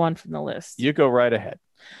to read one from the list. You go right ahead.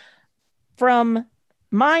 From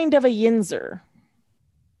Mind of a Yinzer.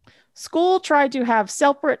 School tried to have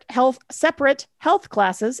separate health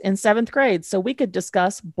classes in 7th grade so we could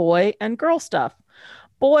discuss boy and girl stuff.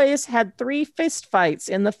 Boys had 3 fist fights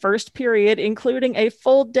in the first period, including a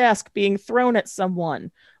full desk being thrown at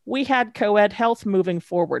someone. We had co-ed health moving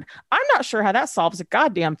forward. I'm not sure how that solves a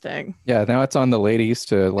goddamn thing. Yeah, now it's on the ladies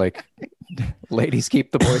to like, ladies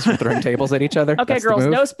keep the boys from throwing tables at each other. Okay, that's girls,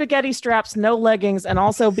 no spaghetti straps, no leggings, and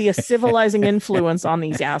also be a civilizing influence on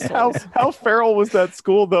these assholes. How feral was that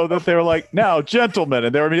school, though, that they were like, now, gentlemen,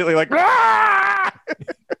 and they were immediately like, ah!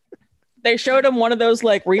 They showed him one of those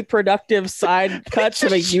like reproductive side cuts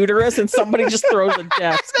of a uterus, and somebody just throws a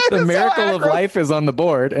desk. The miracle of life is on the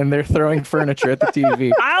board, and they're throwing furniture at the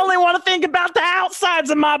TV. I only want to think about the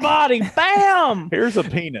outsides of my body. Bam! Here's a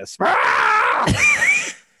penis.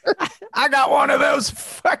 I got one of those.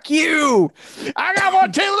 Fuck you. I got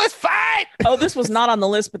one too. Let's fight. Oh, this was not on the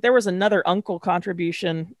list, but there was another uncle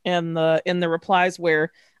contribution in the replies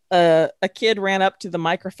where a kid ran up to the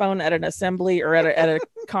microphone at an assembly or at a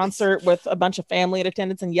concert with a bunch of family in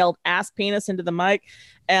attendance and yelled ass penis into the mic,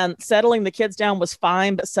 and settling the kids down was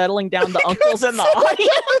fine, but settling down the uncles in the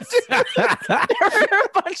audience. There were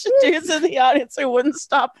a bunch of dudes in the audience who wouldn't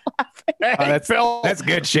stop laughing. That's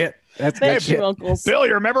good shit. That's Thank good shit. you, uncles. Bill,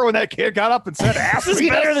 you remember when that kid got up and said ass This is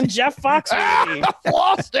penis? better than Jeff Fox movie.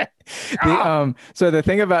 Lost it. So the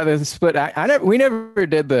thing about this split, we never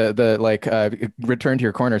did the like return to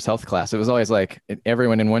your corners health class. It was always like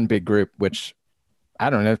everyone in one big group, which I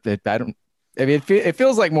don't know. I mean, it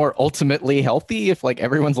feels like more ultimately healthy if like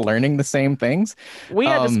everyone's learning the same things. We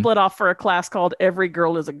had to split off for a class called Every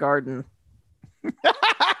Girl is a Garden.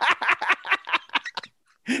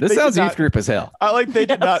 This sounds youth group as hell. I like they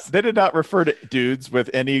did not refer to dudes with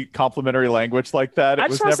any complimentary language like that. I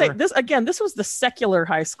just want to say this again. This was the secular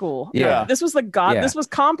high school. Yeah. This was This was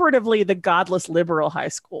comparatively the godless liberal high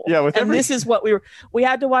school. Yeah. This is what we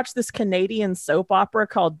had to watch this Canadian soap opera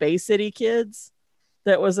called Bay City Kids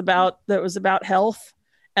that was about health,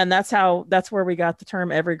 and that's where we got the term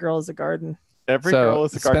 "every girl is a garden." Every girl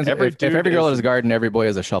is a garden. If every girl is a garden, every boy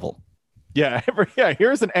is a shovel. Yeah.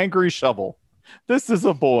 Here's an angry shovel. This is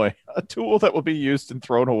a boy, a tool that will be used and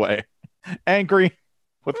thrown away. Angry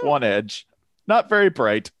with one edge. Not very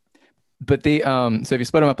bright. But the so if you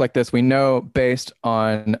split them up like this, we know based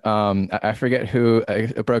on I forget who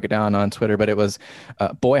broke it down on Twitter, but it was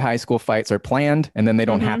boy high school fights are planned and then they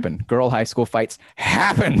don't happen. Girl high school fights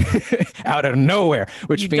happen out of nowhere,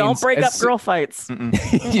 which means don't break up girl fights.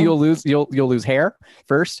 you'll lose hair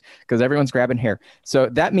first because everyone's grabbing hair. So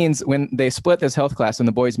that means when they split this health class and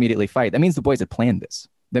the boys immediately fight, that means the boys had planned this.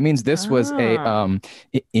 That means this was a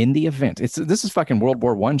in the event. This is fucking World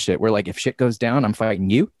War I shit. Where like if shit goes down, I'm fighting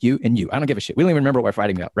you, and you. I don't give a shit. We don't even remember what we're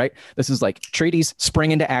fighting about, right? This is like treaties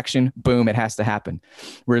spring into action. Boom, it has to happen.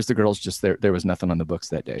 Whereas the girls just there was nothing on the books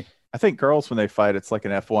that day. I think girls, when they fight, it's like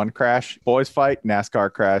an F1 crash. Boys fight,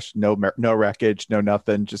 NASCAR crash, no wreckage, no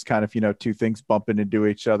nothing. Just kind of, two things bumping into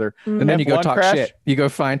each other. And then you go talk shit. You go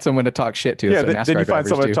find someone to talk shit to. Yeah, then you find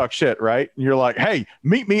someone to talk shit, right? And you're like, hey,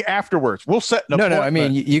 meet me afterwards. We'll set an appointment. No, I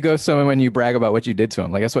mean, you go someone when you brag about what you did to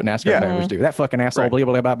him. Like, that's what NASCAR drivers do. That fucking asshole, blah,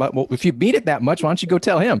 blah, blah, blah. Well, if you beat it that much, why don't you go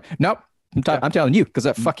tell him? Nope. I'm telling you, because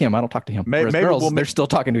fuck him. I don't talk to him. Maybe girls, they're still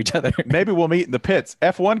talking to each other. Maybe we'll meet in the pits.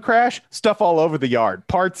 F1 crash, stuff all over the yard.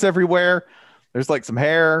 Parts everywhere. There's like some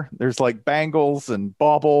hair. There's like bangles and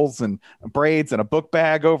baubles and braids and a book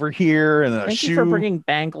bag over here and a Thank shoe. you for bringing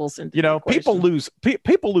bangles into the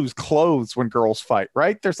people lose clothes when girls fight,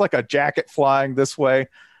 right? There's like a jacket flying this way.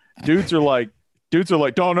 Dudes are like,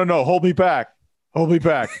 no, hold me back. Hold me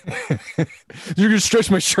back. You're gonna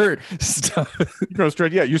stretch my shirt. Stop. You're gonna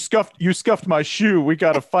stretch. Yeah, you scuffed my shoe. We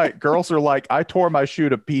gotta fight. Girls are like, I tore my shoe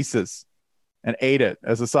to pieces and ate it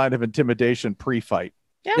as a sign of intimidation pre-fight.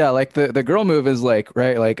 Yeah, like the girl move is like,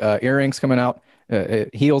 right, like earrings coming out,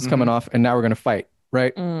 heels coming off, and now we're gonna fight,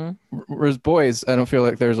 right? Whereas boys, I don't feel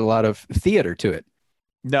like there's a lot of theater to it.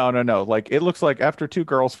 No. Like it looks like after two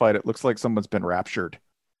girls fight, it looks like someone's been raptured,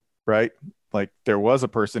 right? Like there was a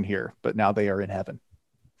person here, but now they are in heaven.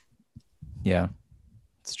 Yeah,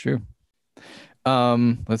 it's true.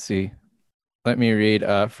 Let's see. Let me read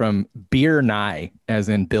from Beer Nye, as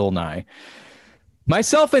in Bill Nye.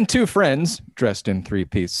 Myself and two friends, dressed in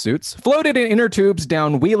three-piece suits, floated in inner tubes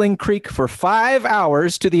down Wheeling Creek for 5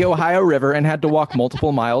 hours to the Ohio River and had to walk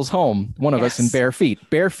multiple miles home. One of us in bare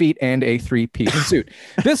feet and a three-piece suit.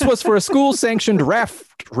 This was for a school-sanctioned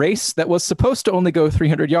raft race that was supposed to only go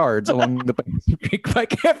 300 yards along the Creek by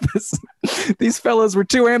campus. These fellas were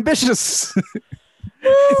too ambitious.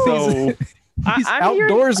 These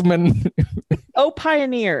outdoorsmen. Oh,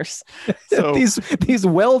 pioneers. So, these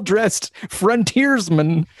well-dressed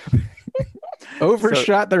frontiersmen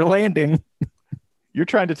overshot their landing. You're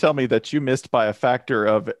trying to tell me that you missed by a factor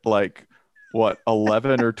of like what,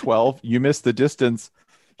 11 or 12? You missed the distance.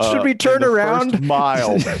 Should we turn around?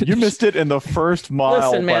 Mile. You missed it in the first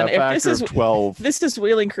mile. Listen, man, by a factor of 12. This is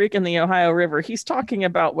Wheeling Creek in the Ohio River. He's talking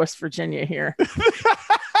about West Virginia here.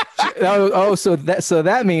 So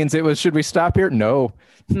that means it was. Should we stop here? No,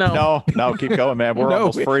 keep going, man. We're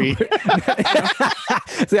almost free.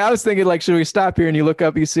 See, I was thinking like, should we stop here? And you look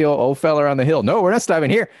up, you see old fella on the hill. No, we're not stopping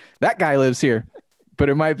here. That guy lives here. But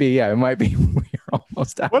it might be. We're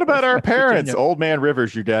almost out. What about our parents? Old man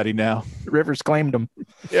Rivers, your daddy now. Rivers claimed them.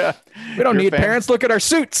 Yeah, we don't need parents. Look at our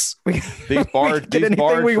suits. These barge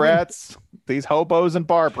rats. These hobos and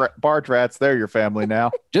barge rats, they're your family now.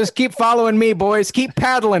 Just keep following me, boys. Keep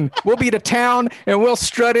paddling. We'll be to town and we'll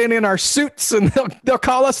strut in our suits and they'll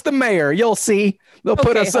call us the mayor. You'll see. They'll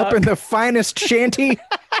put us up in the finest shanty.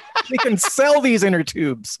 We can sell these inner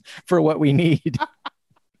tubes for what we need.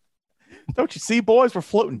 Don't you see, boys? We're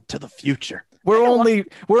floating to the future. We're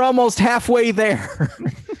almost halfway there.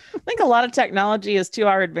 I think a lot of technology is to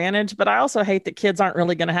our advantage, but I also hate that kids aren't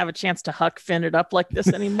really going to have a chance to Huck Finn it up like this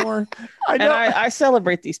anymore. I know. And I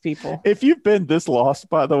celebrate these people. If you've been this lost,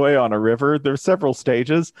 by the way, on a river, there's several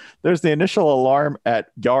stages. There's the initial alarm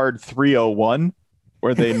at yard 301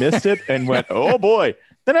 where they missed it and went, oh boy.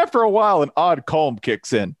 Then after a while, an odd calm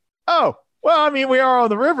kicks in. Oh, well, I mean, we are on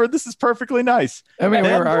the river. This is perfectly nice. I mean, we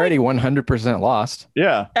were already 100% lost.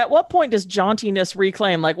 Yeah. At what point does jauntiness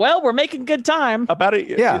reclaim? Like, well, we're making good time. About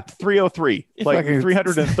 303, like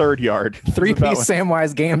 303rd yard. Three-piece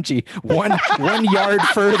Samwise Gamgee, one yard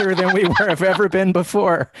further than we have ever been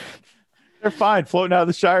before. They're fine. Floating out of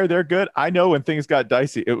the Shire, they're good. I know when things got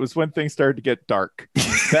dicey. It was when things started to get dark.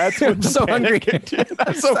 That's when I'm so hungry.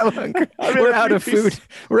 I'm so hungry. We're out of food.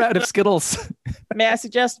 We're out of Skittles. May I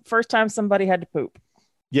suggest first time somebody had to poop?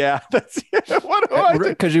 Yeah, that's what do I do?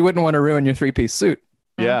 Because you wouldn't want to ruin your three-piece suit.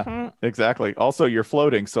 Yeah, exactly. Also, you're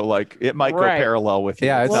floating, so like it might go parallel with you.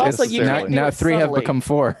 Yeah, now three have become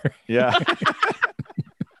four. Yeah.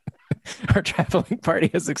 Our traveling party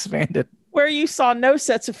has expanded. Where you saw no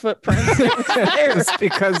sets of footprints. It's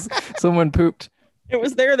because someone pooped. It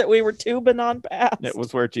was there that we were tubing on past. It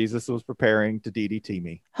was where Jesus was preparing to DDT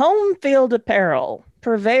me. Home Field Apparel,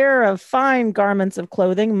 purveyor of fine garments of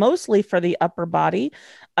clothing, mostly for the upper body.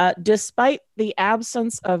 Despite the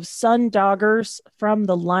absence of Sundoggers from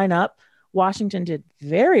the lineup, Washington did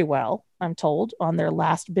very well, I'm told, on their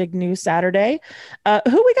last big news Saturday.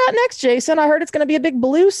 Who we got next, Jason? I heard it's going to be a big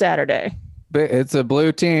blue Saturday. It's a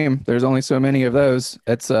blue team. There's only so many of those.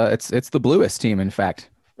 It's the bluest team, in fact.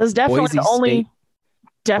 That's definitely Boise the only. State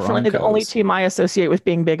Definitely the only Broncos. team I associate with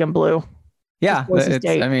being big and blue. Yeah, Boise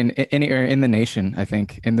State. I mean, anywhere in the nation, I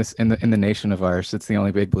think in the nation of ours, it's the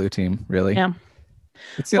only big blue team, really. Yeah.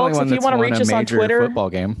 It's the Folks, only one if you that's want to won reach a us on major Twitter,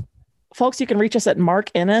 football game. Folks, you can reach us at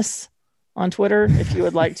Mark Ennis on Twitter if you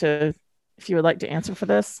would like to answer for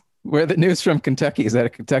this. Where the news from Kentucky is that a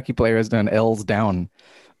Kentucky player has done L's down,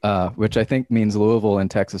 which I think means Louisville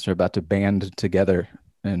and Texas are about to band together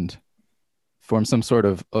and form some sort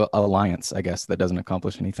of alliance, I guess, that doesn't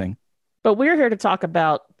accomplish anything. But we're here to talk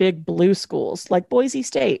about big blue schools like Boise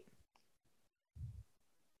State,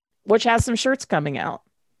 which has some shirts coming out.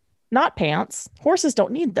 Not pants. Horses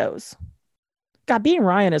don't need those. God, being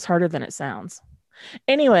Ryan is harder than it sounds.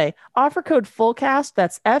 Anyway, offer code FULLCAST,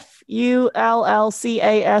 that's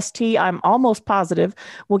FULLCAST, I'm almost positive,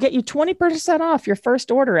 will get you 20% off your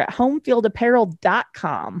first order at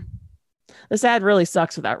homefieldapparel.com. This ad really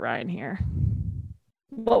sucks without Ryan here.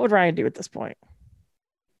 What would Ryan do at this point?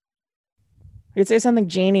 He'd say something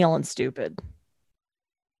genial and stupid.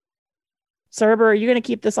 Cerber, are you going to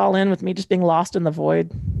keep this all in with me just being lost in the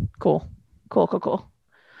void? Cool.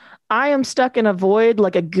 I am stuck in a void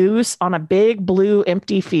like a goose on a big blue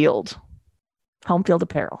empty field.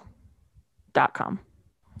 Homefieldapparel.com.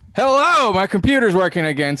 Hello, my computer's working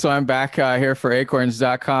again, so I'm back here for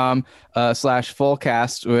acorns.com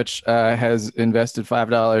 /fullcast, which has invested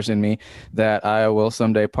 $5 in me that I will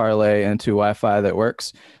someday parlay into Wi-Fi that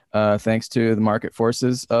works. Thanks to the market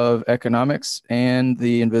forces of economics and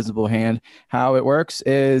the invisible hand. How it works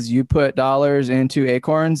is you put dollars into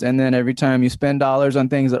Acorns, and then every time you spend dollars on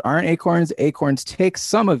things that aren't Acorns, Acorns takes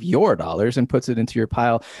some of your dollars and puts it into your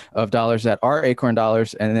pile of dollars that are Acorn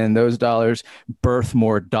dollars, and then those dollars birth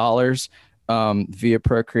more dollars. Via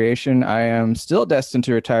procreation. I am still destined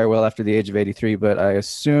to retire well after the age of 83, but I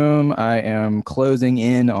assume I am closing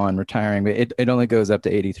in on retiring. But it only goes up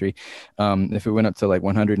to 83. If it went up to like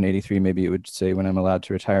 183, maybe it would say when I'm allowed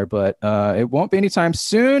to retire, but it won't be anytime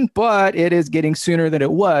soon, but it is getting sooner than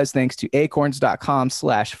it was thanks to acorns.com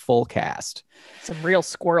 /fullcast. Some real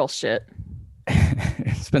squirrel shit.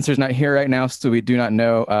 Spencer's not here right now, so we do not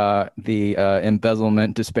know the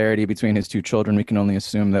embezzlement disparity between his two children. We can only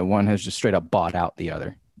assume that one has just straight up bought out the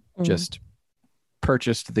other, just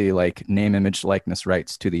purchased the like name, image, likeness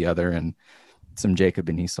rights to the other, and some Jacob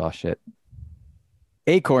and Esau shit.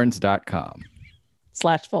 Acorns.com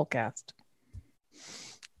 /fullcast.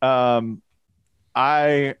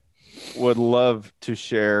 I would love to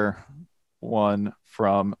share one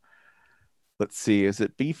from, let's see, is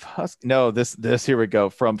it Beef Husky? No, this here we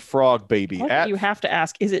go, from Frog Baby. You have to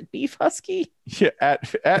ask, is it Beef Husky? Yeah,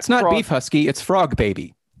 it's not Beef Husky, it's Frog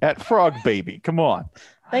Baby. At Frog Baby, come on.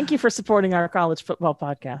 Thank you for supporting our college football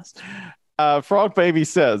podcast. Frog Baby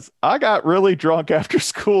says, I got really drunk after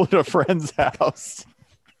school at a friend's house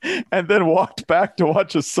and then walked back to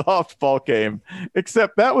watch a softball game.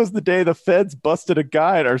 Except that was the day the feds busted a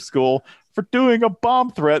guy at our school for doing a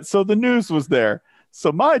bomb threat, so the news was there.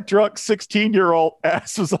 So my drunk 16-year-old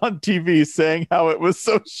ass was on TV saying how it was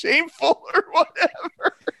so shameful or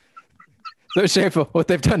whatever. So shameful what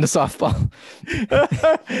they've done to softball.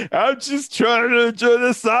 I'm just trying to enjoy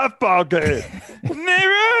the softball game. And they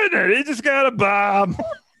ruined it. He just got a bomb.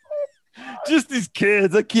 Just these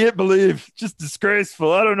kids. I can't believe. Just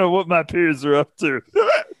disgraceful. I don't know what my peers are up to.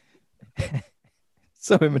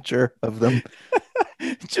 So immature of them.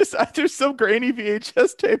 There's some grainy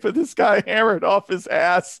VHS tape of this guy hammered off his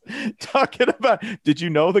ass talking about, did you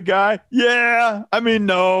know the guy? Yeah. I mean,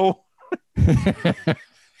 no. But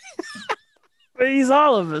he's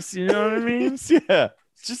all of us, you know what I mean? Yeah.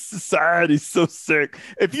 It's just society's so sick.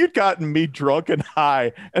 If you'd gotten me drunk and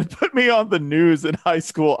high and put me on the news in high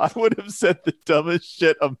school, I would have said the dumbest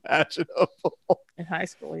shit imaginable. In high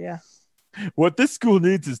school, yeah. What this school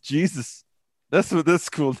needs is Jesus. That's what this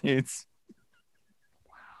school needs.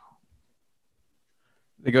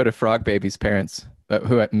 They go to Frog Baby's parents, who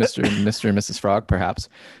Mr. and Mrs. Frog, perhaps.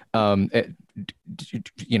 And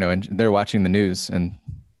they're watching the news. And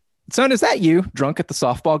son, is that you drunk at the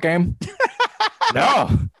softball game? No,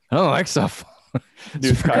 I don't like softball.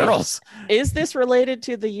 News girls. Is this related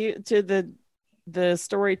to the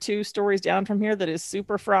story 2 stories down from here that is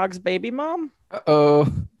Super Frog's baby mom?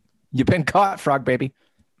 Uh-oh. You've been caught, frog baby.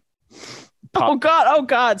 Oh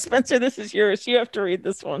God, Spencer, this is yours. You have to read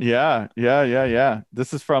this one. Yeah.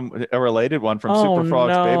 This is from a related one from Super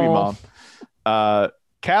Frog's baby mom.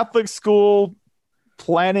 Catholic school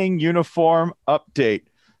planning uniform update.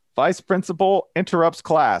 Vice principal interrupts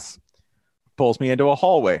class, pulls me into a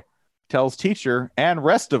hallway, tells teacher and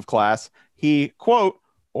rest of class he, quote,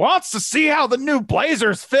 wants to see how the new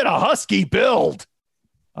blazers fit a husky build,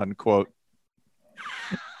 unquote.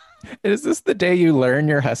 Is this the day you learn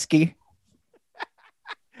you're husky?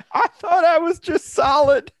 I thought I was just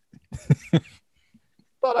solid.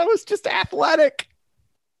 Thought I was just athletic.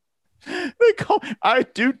 I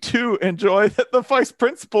do too enjoy that the vice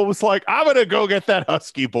principal was like, I'm gonna go get that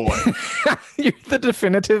husky boy. You're the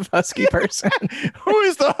definitive husky person. Who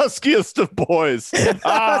is the huskiest of boys? The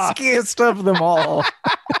huskiest of them all.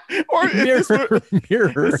 Or mirror.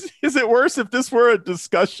 Is it worse if this were a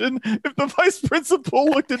discussion? If the vice principal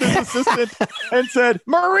looked at his assistant and said,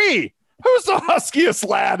 Marie, who's the huskiest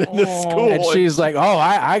lad in this school? And she's like,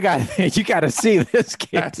 I got you got to see this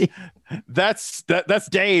kid. That's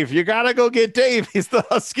Dave. You gotta go get Dave. He's the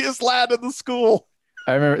huskiest lad in the school.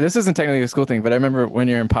 I remember, this isn't technically a school thing, but I remember when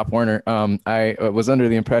you're in Pop Warner, I was under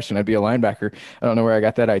the impression I'd be a linebacker. I don't know where I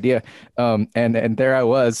got that idea. And there I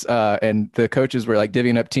was, and the coaches were like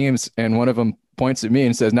divvying up teams, and one of them points at me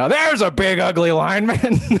and says, now there's a big ugly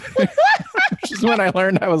lineman. Which is when I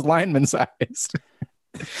learned I was lineman sized.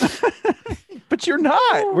 But you're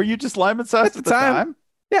not. Were you just lineman sized at the time?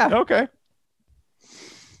 Yeah. Okay.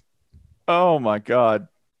 Oh my God.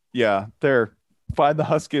 Yeah, there. Find the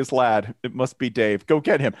huskiest lad. It must be Dave. Go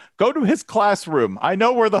get him. Go to his classroom. I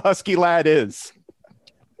know where the husky lad is.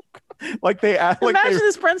 Imagine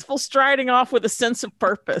this principal striding off with a sense of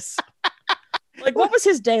purpose. Like, what was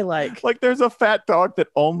his day like? Like, there's a fat dog that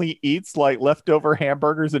only eats like leftover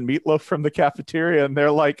hamburgers and meatloaf from the cafeteria, and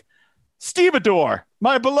they're like, Stevedore,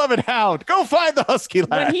 my beloved hound, go find the husky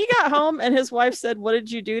lad. When he got home and his wife said, what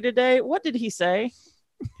did you do today? What did he say?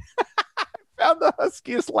 Found the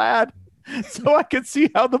huskiest lad so I could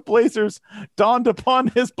see how the blazers dawned upon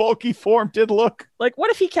his bulky form did look. Like,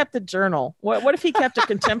 what if he kept a journal? What if he kept a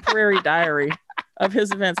contemporary diary of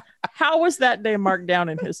his events? How was that day marked down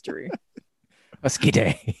in history? Husky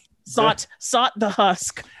Day. Sought the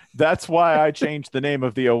husk. That's why I changed the name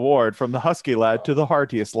of the award from the husky lad to the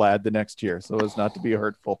heartiest lad the next year, so as not to be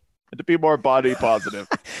hurtful and to be more body positive.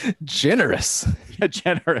 Generous. Yeah,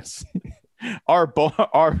 generous. Our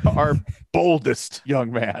boldest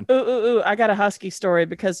young man. Ooh, I got a husky story,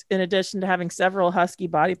 because in addition to having several husky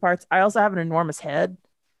body parts, I also have an enormous head.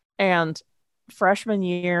 And freshman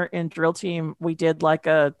year in drill team, we did like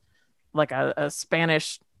a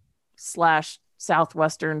Spanish /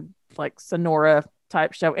 Southwestern, like Sonora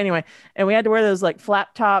type show. Anyway, and we had to wear those like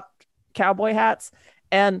flat top cowboy hats.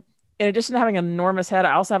 And in addition to having an enormous head,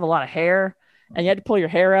 I also have a lot of hair. And you had to pull your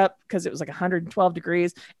hair up because it was like 112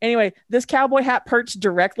 degrees. Anyway, this cowboy hat perched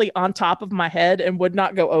directly on top of my head and would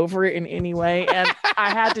not go over it in any way. And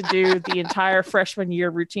I had to do the entire freshman year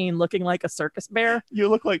routine looking like a circus bear. You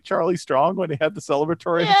look like Charlie Strong when he had the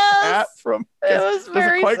celebratory hat from. It was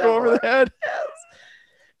very doesn't quite go over the head. Yes.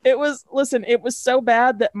 It was so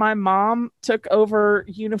bad that my mom took over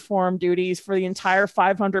uniform duties for the entire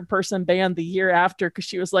 500 person band the year after, because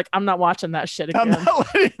she was like, I'm not watching that shit again. I'm not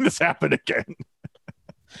letting this happen again.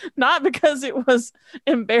 Not because it was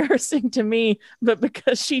embarrassing to me, but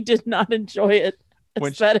because she did not enjoy it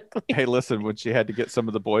aesthetically. Hey, listen, when she had to get some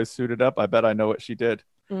of the boys suited up, I bet I know what she did.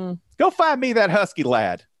 Go find me that husky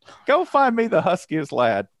lad. Go find me the huskiest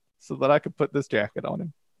lad so that I could put this jacket on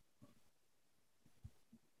him.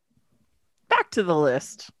 Back to the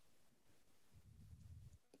list.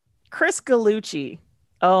 Chris Gallucci.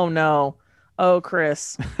 Oh no. Oh,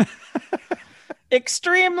 Chris.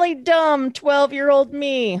 Extremely dumb 12-year-old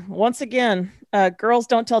me. Once again, girls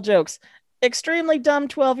don't tell jokes. Extremely dumb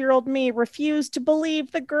 12-year-old me refused to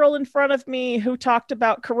believe the girl in front of me who talked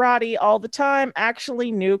about karate all the time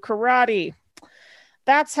actually knew karate.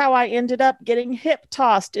 That's how I ended up getting hip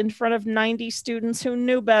tossed in front of 90 students who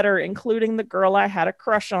knew better, including the girl I had a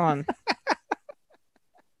crush on.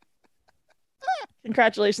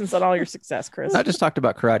 Congratulations on all your success, Chris. Not just talked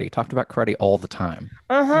about karate all the time.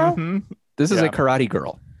 Uh-huh. Mm-hmm. This is a karate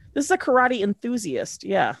girl. This is a karate enthusiast.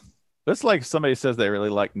 Yeah. It's like somebody says they really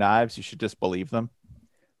like knives. You should just believe them.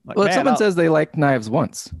 Like, well, if someone says they like knives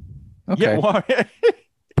once. Okay. Yeah, well,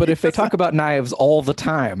 but if they talk about knives all the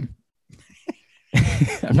time,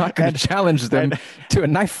 I'm not going to challenge them to a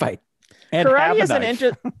knife fight. And karate is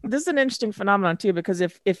this is an interesting phenomenon too, because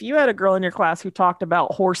if you had a girl in your class who talked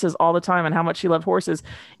about horses all the time and how much she loved horses,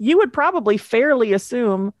 you would probably fairly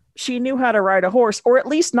assume she knew how to ride a horse, or at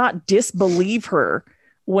least not disbelieve her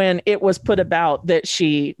when it was put about that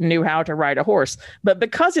she knew how to ride a horse. But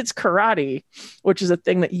because it's karate, which is a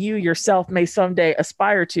thing that you yourself may someday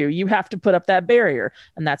aspire to, you have to put up that barrier.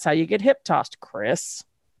 And that's how you get hip tossed, Chris.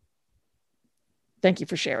 Thank you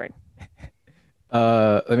for sharing.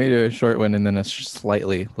 Let me do a short one and then a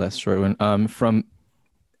slightly less short one. From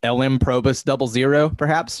LM Probus 00,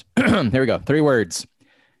 perhaps. Here we go. 3 words.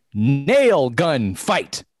 Nail gun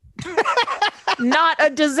fight. Not a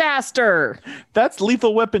disaster. That's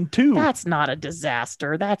Lethal Weapon 2. That's not a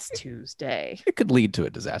disaster. That's Tuesday. It could lead to a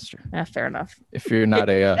disaster. Fair enough. If you're not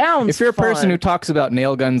if you're a person who talks about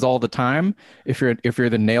nail guns all the time, if you're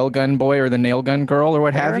the nail gun boy or the nail gun girl or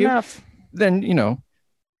what Fair have enough. you, then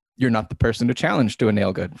you're not the person to challenge to a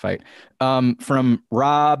nail gun fight. From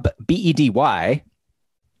Rob Bedy,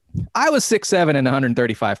 I was 6'7" and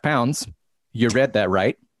 135 pounds. You read that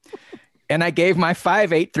right. And I gave my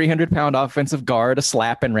 5'8", 300-pound offensive guard a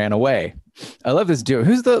slap and ran away. I love this duo.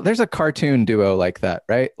 There's a cartoon duo like that,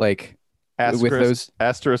 right? Like Asterisk, with those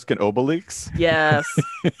Asterisk and Obelix. Yes.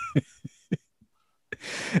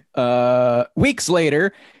 Weeks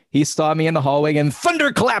later, he saw me in the hallway and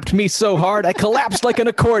thunderclapped me so hard I collapsed like an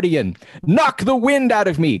accordion, knocked the wind out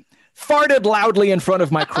of me, farted loudly in front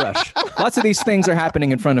of my crush. Lots of these things are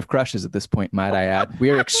happening in front of crushes at this point, might I add.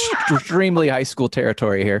 We are extremely high school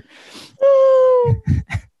territory here.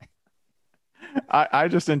 I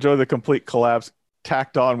just enjoy the complete collapse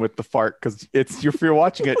tacked on with the fart, because if you're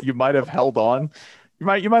watching it, you might have held on. You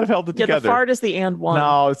might have held it together. The fart is the and one.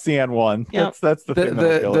 No, it's the and one. Yep. That's the thing.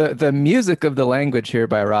 The music of the language here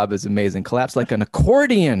by Rob is amazing. Collapsed like an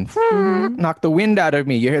accordion. Knocked the wind out of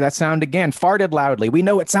me. You hear that sound again. Farted loudly. We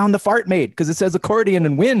know what sound the fart made because it says accordion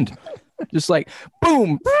and wind. Just like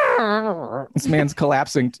boom. This man's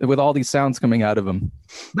collapsing with all these sounds coming out of him.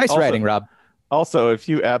 Nice writing, Rob. Also, if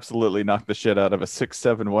you absolutely knock the shit out of a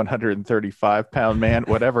 6'7", 135-pound man,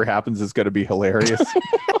 whatever happens is going to be hilarious.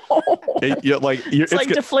 It's like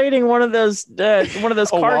deflating one of those car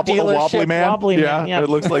dealership wobbly man. Yeah, it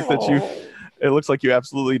looks like It looks like you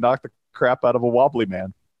absolutely knocked the crap out of a wobbly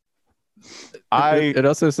man. It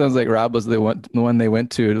also sounds like Rob was the one they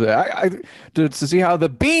went to see how the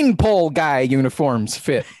beanpole guy uniforms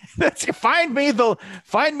fit. Find me the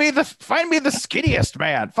skinniest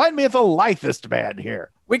man. Find me the lithest man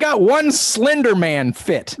here. We got one slender man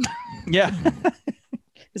fit. Yeah.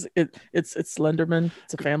 It's Slenderman.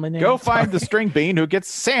 It's a family name. Go find the string bean who gets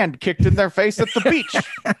sand kicked in their face at the beach.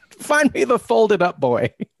 Find me the folded up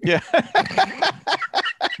boy. Yeah.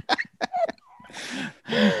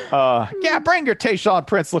 Bring your Tayshaun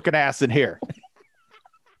Prince looking ass in here.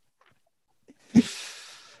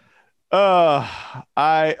 I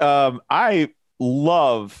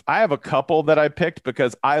have a couple that I picked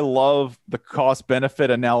because I love the cost benefit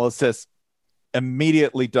analysis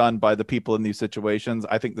immediately done by the people in these situations.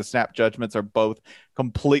 I think the snap judgments are both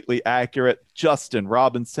completely accurate. Justin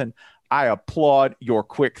Robinson, I applaud your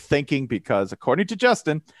quick thinking because according to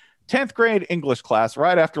Justin, 10th grade English class,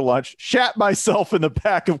 right after lunch, shat myself in the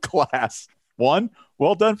back of class. 1,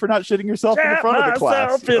 well done for not shitting yourself in the front of the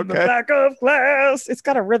class. In the back of class. It's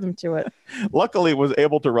got a rhythm to it. Luckily, was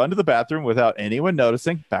able to run to the bathroom without anyone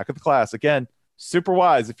noticing. Back of the class. Again, super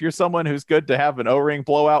wise. If you're someone who's good to have an O-ring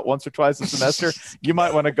blowout once or twice a semester, you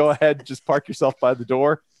might want to go ahead and just park yourself by the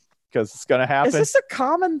door because it's going to happen. Is this a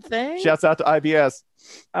common thing? Shouts out to IBS.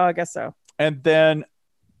 Oh, I guess so. And then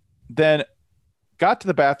got to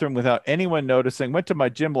the bathroom without anyone noticing, went to my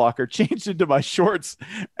gym locker, changed into my shorts,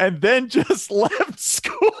 and then just left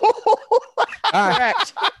school.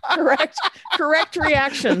 Correct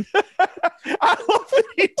reaction. I love that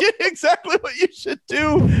he did exactly what you should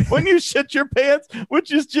do when you shit your pants,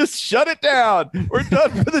 which is just shut it down. We're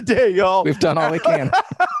done for the day, y'all. We've done all we can.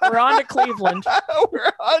 We're on to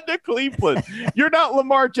Cleveland. You're not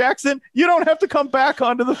Lamar Jackson. You don't have to come back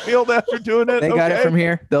onto the field after doing it. They got it from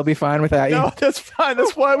here. They'll be fine without you. No, that's fine.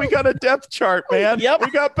 That's why we got a depth chart, man. Yep.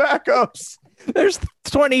 We got backups. There's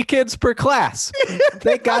 20 kids per class.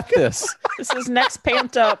 They got this. This is next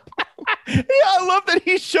pant up. Yeah, I love that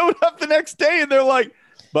he showed up the next day and they're like,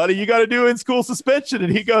 buddy, you got to do in-school suspension.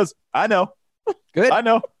 And he goes, I know. Good. I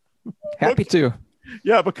know. Happy to.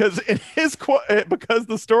 Yeah, because because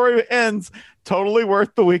the story ends totally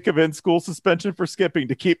worth the week of in-school suspension for skipping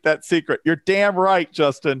to keep that secret. You're damn right,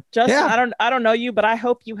 Justin. Yeah. I don't know you, but I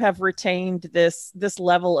hope you have retained this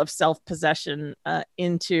level of self-possession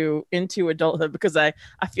into adulthood because I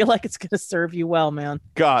feel like it's going to serve you well, man.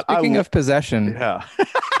 God, speaking of possession, yeah.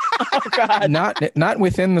 Oh God, not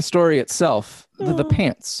within the story itself. the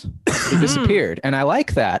pants. They disappeared, and I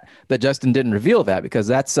like that Justin didn't reveal that, because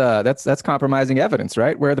that's compromising evidence,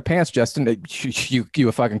 right? Where are the pants, Justin? You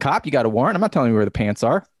a fucking cop? You got a warrant? I'm not telling you where the pants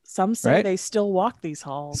are. Some say they still walk these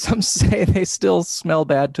halls. Some say they still smell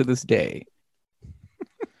bad to this day.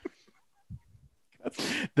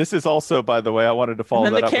 This is also, by the way, I wanted to follow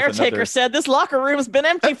and that then up. The caretaker said, "This locker room's been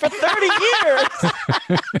empty for 30 years."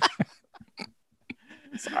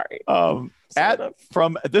 Sorry.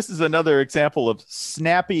 This is another example of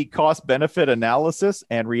snappy cost benefit analysis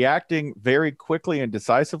and reacting very quickly and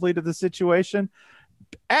decisively to the situation.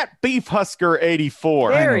 At Beef Husker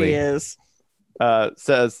 84, there he is.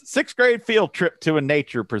 Says 6th grade field trip to a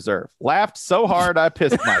nature preserve. Laughed so hard I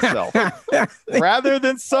pissed myself. Rather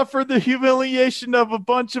than suffer the humiliation of a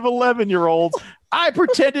bunch of 11-year-olds, I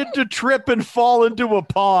pretended to trip and fall into a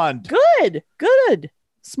pond. Good.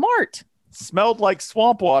 Smart. Smelled like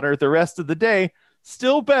swamp water the rest of the day.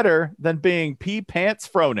 Still better than being pee pants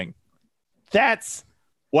froning. That's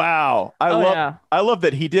wow. I love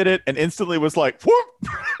that he did it and instantly was like, whoop,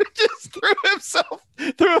 just threw himself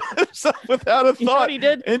without a thought he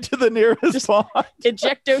did? Into the nearest pond.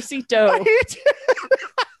 Ejectocito.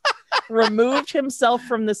 Removed himself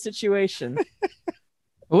from the situation.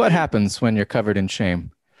 What happens when you're covered in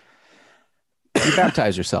shame? You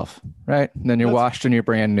baptize yourself, right? And then you're washed and you're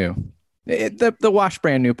brand new. The wash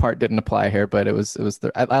brand new part didn't apply here, but it was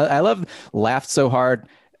I love laughed so hard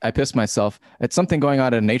I pissed myself. It's something going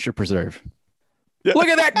on at a nature preserve. Yeah. Look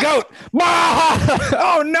at that goat!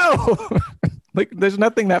 Oh no! Like there's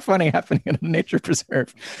nothing that funny happening in a nature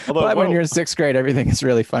preserve. But when you're in 6th grade, everything is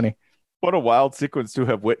really funny. What a wild sequence to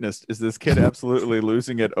have witnessed is this kid absolutely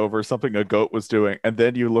losing it over something a goat was doing. And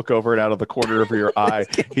then you look over and out of the corner of your eye,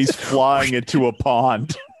 he's flying into a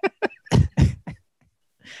pond.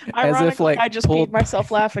 As if like I just beat myself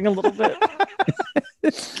laughing a little bit.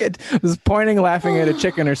 This kid was pointing, laughing at a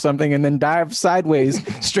chicken or something, and then dives sideways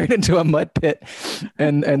straight into a mud pit,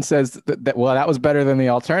 and says that well, that was better than the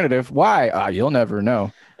alternative. Why? You'll never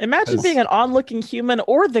know. Imagine being an onlooking human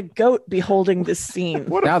or the goat beholding this scene.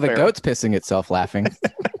 Now the goat's pissing itself laughing.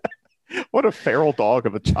 What a feral dog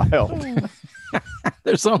of a child.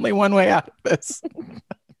 There's only one way out of this.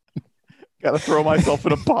 Gotta throw myself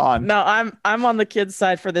in a pond. No, I'm on the kid's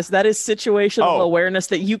side for this. That is situational awareness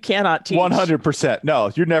that you cannot teach. 100%.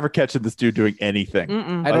 No, you're never catching this dude doing anything.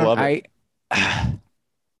 I love it.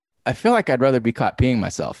 I feel like I'd rather be caught peeing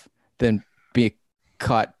myself than be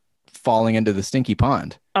caught falling into the stinky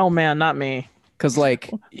pond. Oh man, not me. Because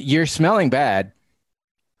like you're smelling bad,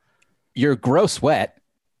 you're gross wet,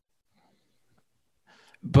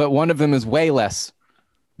 but one of them is way less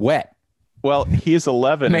wet. Well, he's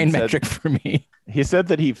 11. Main metric for me. He said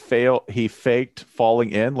that he faked falling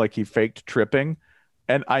in, like he faked tripping.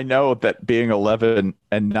 And I know that being 11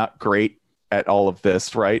 and not great at all of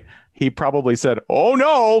this, right? He probably said, "Oh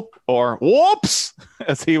no," or "Whoops,"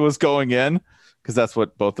 as he was going in, because that's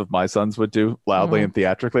what both of my sons would do loudly and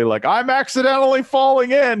theatrically, like, "I'm accidentally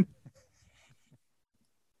falling in."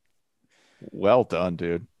 Well done,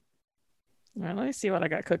 dude. All right, let me see what I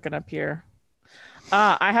got cooking up here.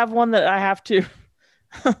 I have one that I have to.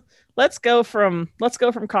 Let's go from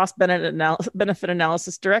cost benefit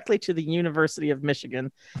analysis directly to the University of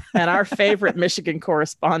Michigan and our favorite Michigan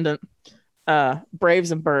correspondent,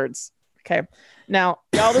 Braves and Birds. Okay, now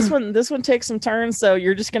y'all, this one takes some turns, so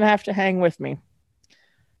you're just gonna have to hang with me.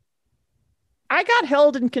 I got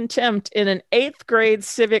held in contempt in an 8th grade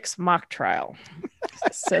civics mock trial,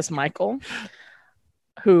 says Michael,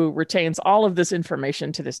 who retains all of this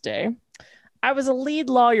information to this day. I was a lead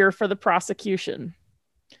lawyer for the prosecution.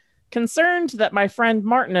 Concerned that my friend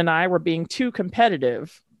Martin and I were being too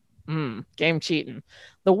competitive, game cheating,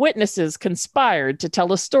 the witnesses conspired to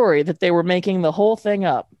tell a story that they were making the whole thing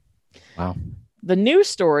up. Wow. The new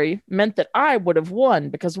story meant that I would have won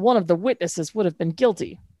because one of the witnesses would have been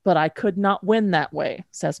guilty, but I could not win that way,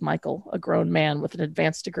 says Michael, a grown man with an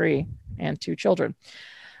advanced degree and 2 children.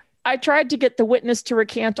 I tried to get the witness to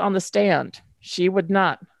recant on the stand. She would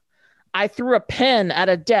not. I threw a pen at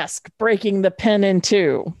a desk, breaking the pen in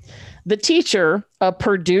 2. The teacher, a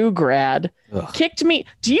Purdue grad, kicked me.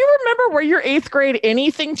 Do you remember where your 8th grade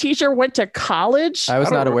anything teacher went to college? I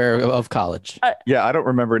was not aware of college. Yeah, I don't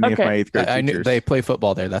remember any of my 8th grade teachers. I knew they play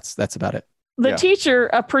football there. That's about it. The teacher,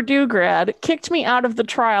 a Purdue grad, kicked me out of the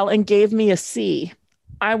trial and gave me a C.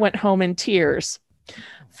 I went home in tears.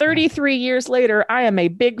 33 years later, I am a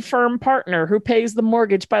big firm partner who pays the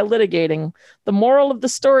mortgage by litigating. The moral of the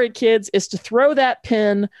story, kids, is to throw that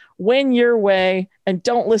pin, win your way, and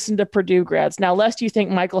don't listen to Purdue grads. Now, lest you think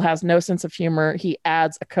Michael has no sense of humor, he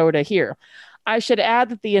adds a coda here. I should add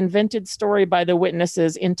that the invented story by the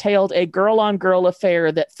witnesses entailed a girl-on-girl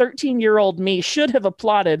affair that 13-year-old me should have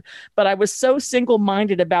applauded, but I was so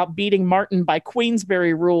single-minded about beating Martin by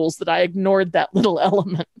Queensberry rules that I ignored that little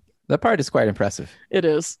element. That part is quite impressive. It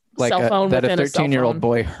is. Like cell phone that a within 13-year-old cell phone.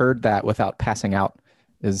 boy heard that without passing out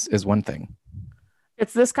is one thing.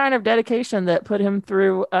 It's this kind of dedication that put him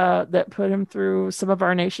through some of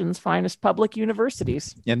our nation's finest public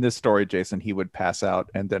universities. In this story, Jason, he would pass out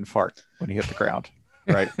and then fart when he hit the ground.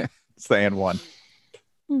 Right? It's the and one.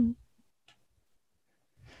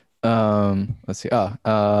 Let's see.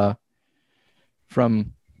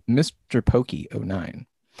 From Mr. Pokey 09.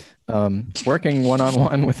 Working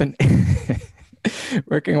one-on-one with an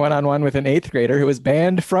eighth grader who was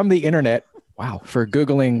banned from the internet. Wow, for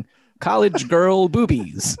Googling college girl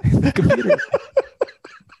boobies in the computer.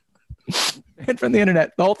 And from the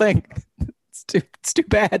internet, the whole thing. It's too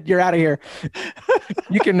bad. You're out of here.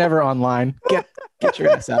 You can never online. Get your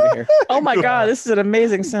ass out of here. Oh my God, this is an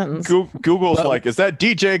amazing sentence. Google's like, is that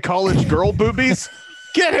DJ college girl boobies?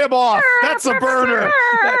 Get him off. That's a burner.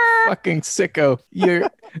 That fucking sicko.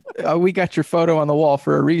 We got your photo on the wall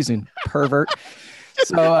for a reason, pervert.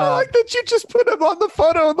 So I like that you just put him on the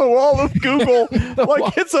photo on the wall of Google.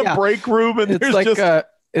 It's a break room and it's there's like just...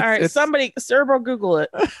 All right, somebody, Cerbo, Google it.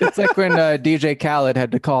 It's like when DJ Khaled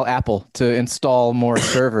had to call Apple to install more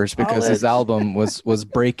servers because his album was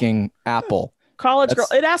breaking Apple. College girl.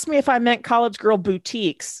 It asked me if I meant college girl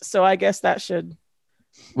boutiques, so I guess that should.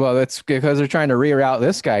 Well, that's because they're trying to reroute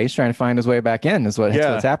this guy. He's trying to find his way back in. That's what's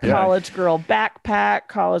happening. College girl backpack.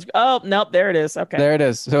 College. Oh nope, there it is. Okay, there it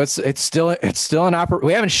is. So it's still an opera.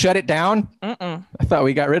 We haven't shut it down. I thought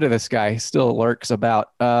we got rid of this guy. He still lurks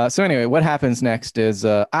about. So anyway, what happens next is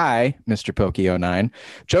I, Mr. Pokey 09,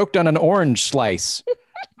 choked on an orange slice.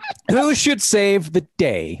 Who should save the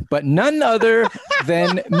day but none other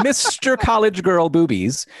than Mr. College Girl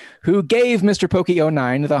Boobies, who gave Mr. Pokey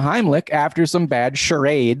 09 the Heimlich after some bad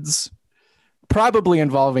charades, probably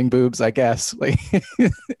involving boobs, I guess.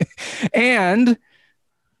 And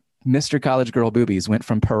Mr. College Girl Boobies went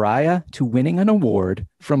from pariah to winning an award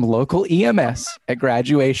from local EMS at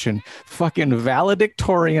graduation. Fucking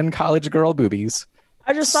valedictorian College Girl Boobies.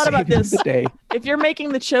 I just thought about this. If you're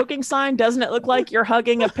making the choking sign, doesn't it look like you're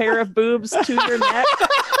hugging a pair of boobs to your neck?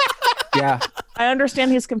 Yeah. I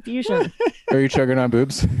understand his confusion. Are you choking on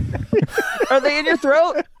boobs? Are they in your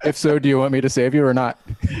throat? If so, do you want me to save you or not?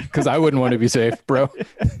 Because I wouldn't want to be saved, bro.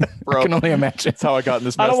 I can only imagine. That's how I got in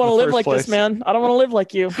this mess. I don't want to live like place. this, man. I don't want to live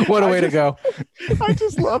like you. What a way to go. I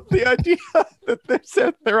just love the idea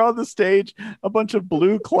that they're on the stage, a bunch of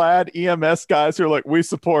blue-clad EMS guys who are like, we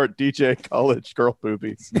support DJ College Girl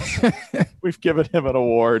Boobies. We've given him an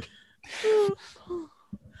award.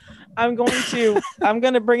 I'm going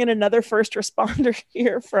to bring in another first responder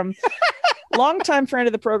here from longtime friend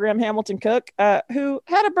of the program, Hamilton Cook, who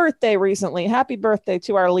had a birthday recently. Happy birthday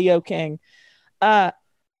to our Leo King.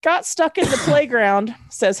 Got stuck in the playground,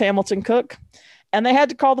 says Hamilton Cook, and they had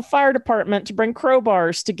to call the fire department to bring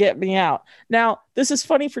crowbars to get me out. Now, this is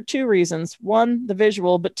funny for two reasons. One, the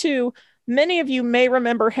visual, but two, many of you may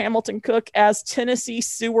remember Hamilton Cook as Tennessee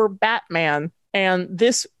Sewer Batman, and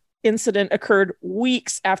this incident occurred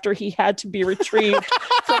weeks after he had to be retrieved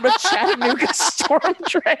from a Chattanooga storm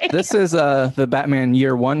drain. This is the Batman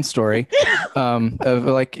Year One story. Of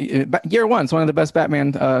like Year One's one of the best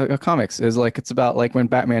Batman comics. It's about like when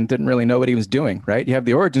Batman didn't really know what he was doing. Right? You have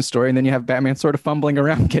the origin story, and then you have Batman sort of fumbling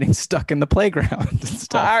around, getting stuck in the playground and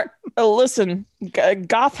stuff. Listen,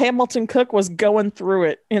 Goth Hamilton Cook was going through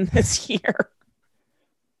it in this year.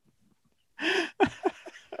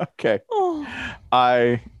 Okay.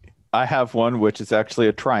 I have one which is actually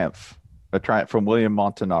a triumph from William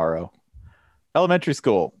Montanaro. Elementary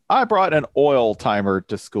school. I brought an oil timer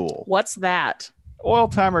to school. What's that? Oil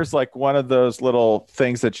timer is like one of those little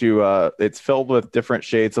things that you, it's filled with different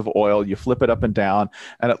shades of oil. You flip it up and down,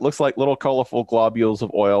 and it looks like little colorful globules of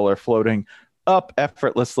oil are floating up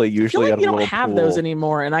effortlessly, usually I feel like at a you little don't have pool. those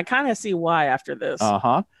anymore, and I kind of see why after this.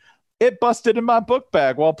 It busted in my book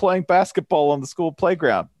bag while playing basketball on the school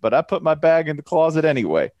playground, but I put my bag in the closet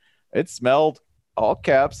anyway. It smelled, all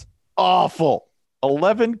caps, awful.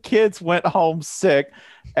 11 kids went home sick.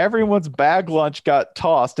 Everyone's bag lunch got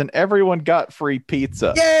tossed, and everyone got free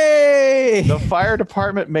pizza. Yay! The fire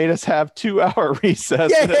department made us have 2-hour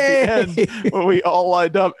recess, and at the end, when we all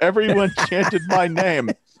lined up, everyone chanted my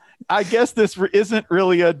name. I guess this isn't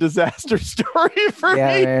really a disaster story for me.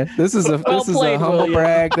 Man. This is a humble William.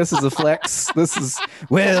 brag. This is a flex. This is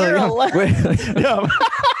William. We're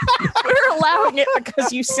You're allowing it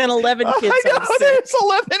because you sent 11 kids I know, home sick. there's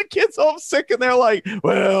 11 kids home sick, and they're like,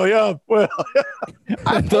 well, yeah.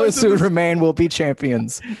 Those who remain will be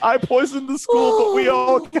champions. I poisoned the school, but we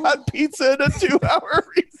all got pizza in a 2-hour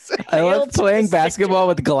recess. I love playing basketball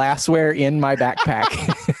with glassware in my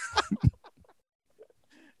backpack.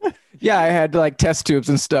 Yeah, I had like test tubes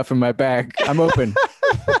and stuff in my bag. I'm open.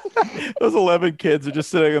 Those 11 kids are just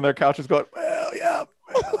sitting on their couches going, well, yeah.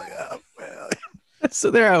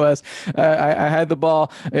 So there I was. I had the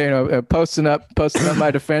ball, posting up my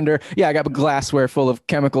defender. Yeah, I got glassware full of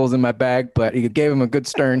chemicals in my bag, but he gave him a good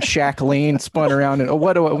stern shack lean, spun around,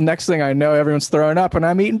 and next thing I know, everyone's throwing up, and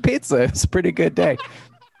I'm eating pizza. It's a pretty good day.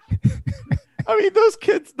 I mean,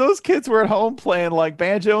 those kids were at home playing like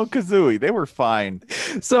Banjo and Kazooie. They were fine.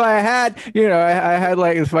 So I had, I had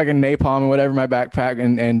like fucking napalm and whatever in my backpack,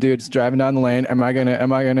 and dude's driving down the lane. Am I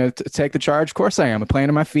gonna take the charge? Of course I am. I'm playing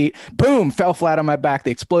on my feet. Boom! Fell flat on my back.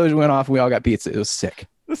 The explosion went off. And we all got pizza. It was sick.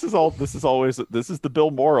 This is the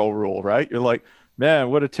Bill Morrow rule, right? You're like,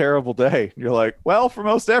 man, what a terrible day. You're like, well, for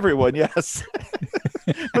most everyone, yes.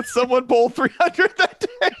 But someone bowled 300 that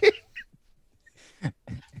day.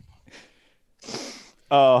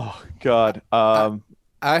 Oh God. I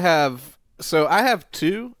have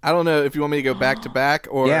two. I don't know if you want me to go back to back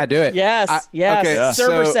or do it. Yes. Okay,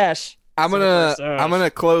 Server so sesh. I'm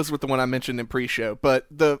gonna close with the one I mentioned in pre-show, but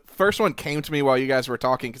the first one came to me while you guys were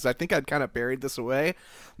talking because I think I'd kind of buried this away.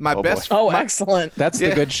 Excellent. That's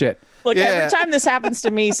the good shit. Look, every time this happens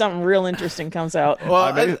to me, something real interesting comes out.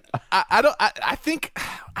 Well, I think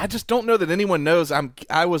I just don't know that anyone knows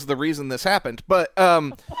I was the reason this happened. But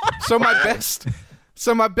so my best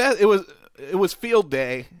it was field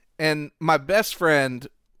day, and my best friend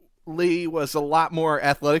Lee was a lot more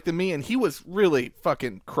athletic than me, and he was really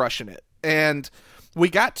fucking crushing it. And we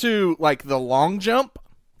got to like the long jump.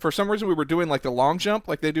 For some reason, we were doing like the long jump,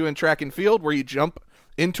 like they do in track and field, where you jump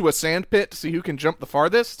into a sand pit to see who can jump the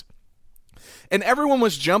farthest. And everyone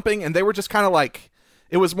was jumping, and they were just kind of like,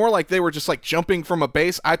 it was more like they were just like jumping from a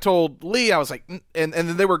base. I told Lee, I was like, and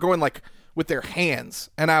then they were going like with their hands.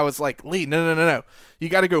 And I was like, Lee, no. You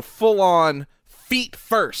got to go full on feet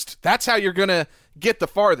first. That's how you're going to get the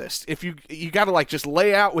farthest. If you got to like just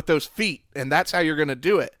lay out with those feet, and that's how you're going to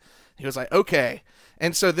do it. He was like, okay.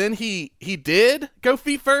 And so then he did go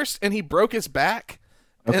feet first, and he broke his back.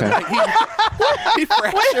 Okay. And like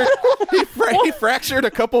he fractured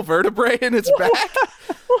a couple vertebrae in his back,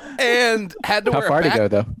 and had to wear a back. How far did he go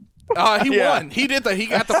though? He won. He did he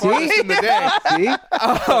got the farthest in the day.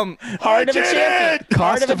 Heart of a champion.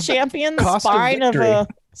 Heart of a champion. Spine of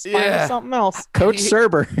something else. Coach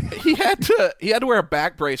Serber. He had to wear a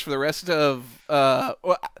back brace for the rest of I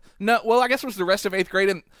guess it was the rest of 8th grade.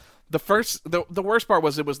 And the worst part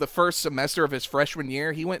was it was the first semester of his freshman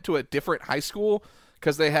year. He went to a different high school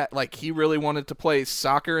because they had he really wanted to play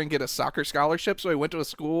soccer and get a soccer scholarship, so he went to a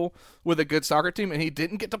school with a good soccer team, and he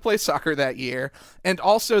didn't get to play soccer that year. And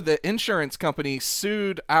also the insurance company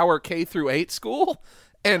sued our K-8 school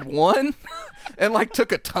and won and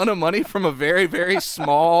took a ton of money from a very, very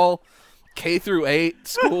small K-8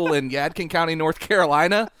 school in Yadkin County, North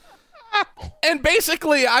Carolina. And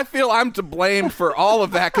basically, I feel I'm to blame for all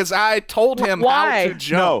of that because I told him how to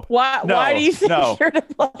jump. Why do you think you're to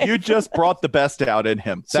blame? You just brought the best out in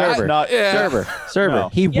him. Server. No.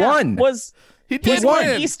 He won. He did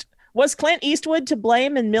win. Was Clint Eastwood to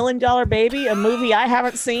blame in $1 Million Baby, a movie I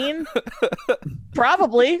haven't seen?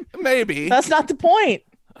 Probably. Maybe. That's not the point.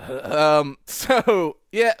 So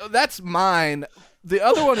yeah, that's mine. The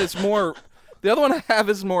other one I have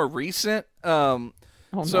is more recent.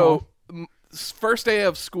 First day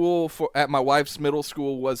of school at my wife's middle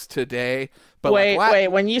school was today. But wait.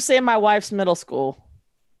 When you say my wife's middle school,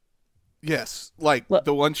 yes,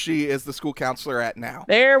 the one she is the school counselor at now.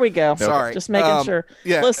 There we go. Sorry, just making sure.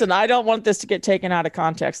 Yeah. Listen, I don't want this to get taken out of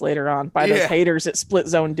context later on by those haters at Split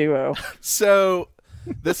Zone Duo. So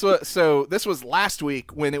this was last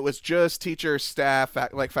week when it was just teachers, staff,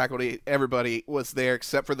 faculty, everybody was there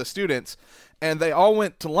except for the students, and they all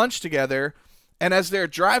went to lunch together. And as they're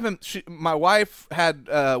driving, my wife had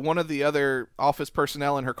one of the other office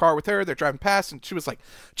personnel in her car with her. They're driving past, and she was like,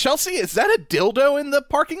 "Chelsea, is that a dildo in the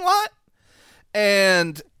parking lot?"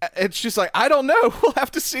 And she's like, "I don't know. We'll have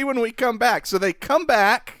to see when we come back." So they come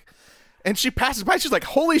back, and she passes by. She's like,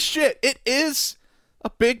 "Holy shit! It is a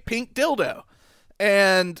big pink dildo."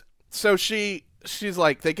 And so she's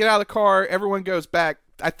like, they get out of the car. Everyone goes back.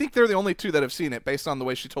 I think they're the only two that have seen it, based on the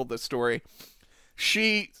way she told this story.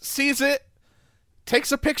 She sees it,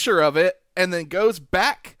 takes a picture of it, and then goes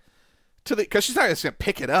back to because she's not just going to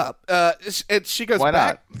pick it up. She goes Why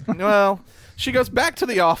back. not? Well, she goes back to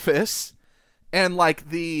the office, and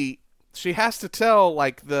the she has to tell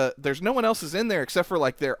like there's no one else is in there except for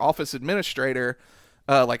like their office administrator,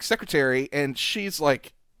 like secretary, and she's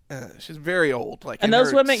like she's very old, like, and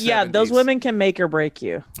those women 70s. Those women can make or break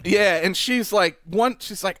you. Yeah, and she's like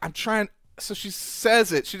I'm trying, so she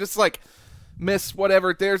says it, she just like, Miss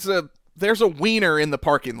whatever, there's a wiener in the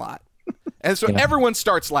parking lot. And so everyone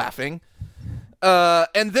starts laughing.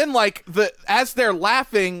 And then like as they're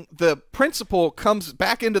laughing, the principal comes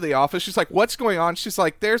back into the office. She's like, "What's going on?" She's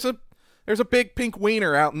like, "There's a big pink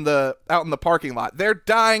wiener out in the parking lot. They're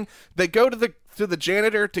dying." They go to the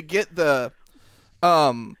janitor to get the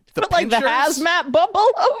like the hazmat bubble.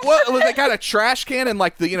 Well, they got a trash can and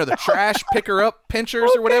like the trash picker up pinchers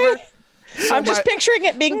or whatever. So I'm just picturing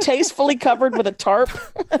it being tastefully covered with a tarp.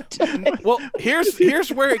 Well, here's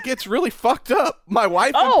where it gets really fucked up. My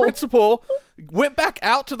wife and principal went back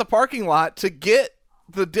out to the parking lot to get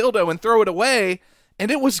the dildo and throw it away, and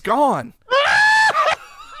it was gone.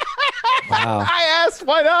 Wow. I asked,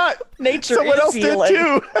 why not? Nature Someone else healing.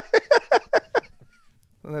 did too.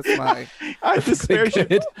 That's my.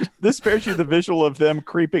 This spares you the visual of them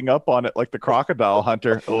creeping up on it like the crocodile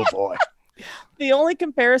hunter. Oh boy. The only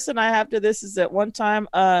comparison I have to this is that one time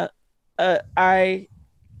I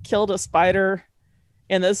killed a spider,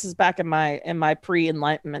 and this is back in my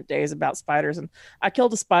pre-enlightenment days about spiders, and I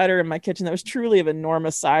killed a spider in my kitchen that was truly of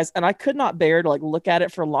enormous size, and I could not bear to like look at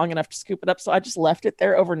it for long enough to scoop it up, so I just left it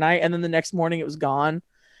there overnight, and then the next morning it was gone.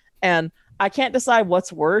 And I can't decide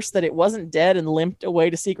what's worse, that it wasn't dead and limped away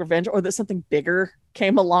to seek revenge, or that something bigger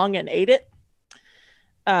came along and ate it.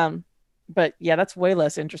 But yeah, that's way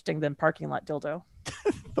less interesting than parking lot dildo.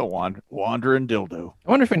 The wandering dildo. I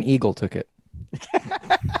wonder if an eagle took it.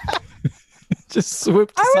 Just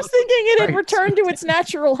swooped. I was thinking it had returned to its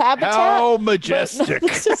natural habitat. How majestic.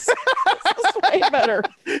 This is way better.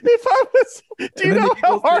 If I was, do you know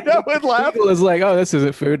how hard I would laugh? Eagle is like, oh, this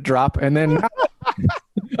isn't food. Drop, and then,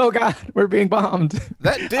 oh god, we're being bombed.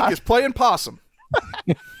 That dick is playing possum.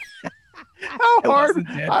 How hard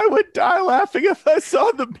I would die laughing if I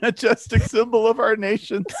saw the majestic symbol of our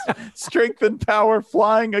nation's strength and power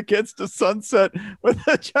flying against a sunset with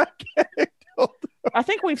a gigantic dildo. I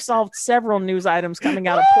think we've solved several news items coming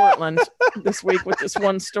out of Portland this week with this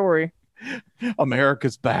one story.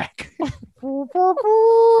 America's back.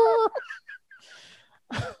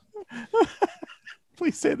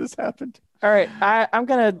 Please say this happened. All right, I'm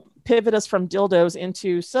going to pivot us from dildos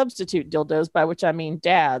into substitute dildos, by which I mean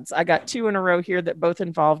dads. I got two in a row here that both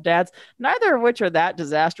involve dads, neither of which are that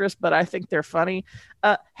disastrous, but I think they're funny.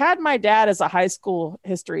 Had my dad as a high school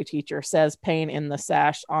history teacher, says Payne in the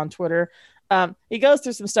Sash on Twitter. He goes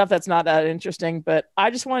through some stuff that's not that interesting, but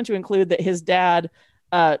I just wanted to include that his dad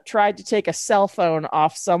tried to take a cell phone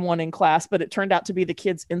off someone in class, but it turned out to be the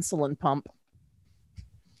kid's insulin pump,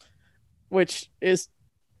 which is,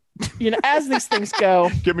 as these things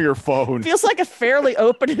go, give me your phone. Feels like a fairly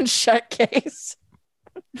open and shut case.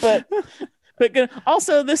 But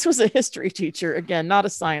also, this was a history teacher, again, not a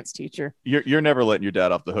science teacher. You're never letting your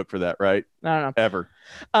dad off the hook for that, right? No. Ever.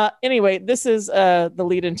 Anyway, this is the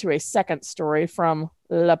lead into a second story from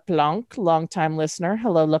LePlanc, longtime listener.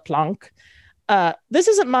 Hello, LePlanc. This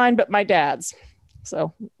isn't mine, but my dad's.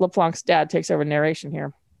 So LePlanc's dad takes over narration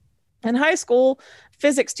here. In high school,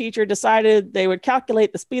 physics teacher decided they would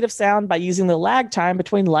calculate the speed of sound by using the lag time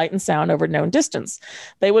between light and sound over known distance.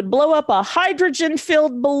 They would blow up a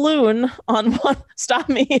hydrogen-filled balloon on one. Stop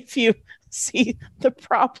me if you see the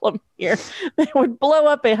problem here. They would blow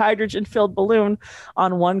up a hydrogen-filled balloon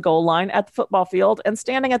on one goal line at the football field, and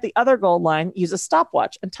standing at the other goal line, use a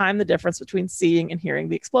stopwatch and time the difference between seeing and hearing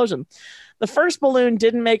the explosion. The first balloon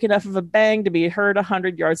didn't make enough of a bang to be heard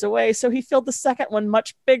 100 yards away, so he filled the second one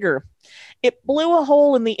much bigger. It blew a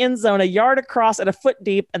hole in the end zone a yard across and a foot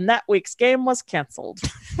deep, and that week's game was canceled.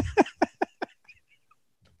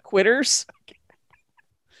 Quitters.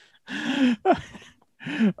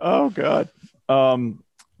 Oh God.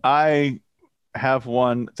 I have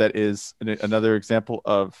one that is another example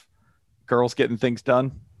of girls getting things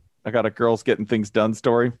done. I got a girls getting things done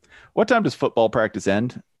story. What time does football practice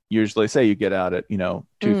end? Usually, say you get out at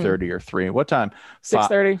 2:30 or 3. What time?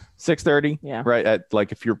 6:30. 6:30. Yeah. Right. At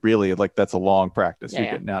like, if you're really like, that's a long practice. Yeah,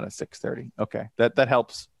 you're getting out at 6:30. Okay. That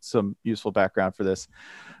helps. Some useful background for this.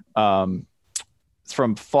 It's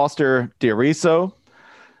from Foster Diariso.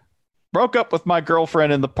 Broke up with my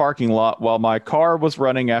girlfriend in the parking lot while my car was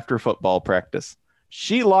running after football practice.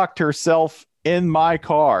 She locked herself in my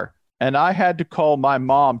car, and I had to call my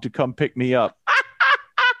mom to come pick me up.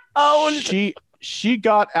 She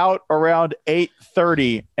got out around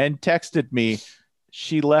 8:30 and texted me.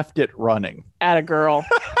 She left it running. Atta girl.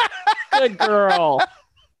 Good girl.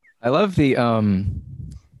 I love the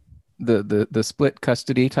the split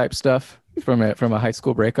custody type stuff from a high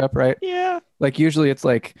school breakup, right? Yeah. Like usually it's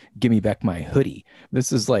like, give me back my hoodie.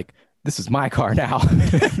 This is my car now.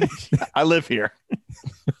 I live here.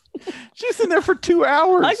 She's in there for 2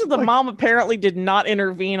 hours. I like that the mom apparently did not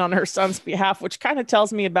intervene on her son's behalf, which kind of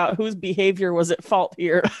tells me about whose behavior was at fault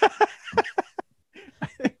here.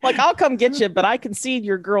 Like, I'll come get you, but I concede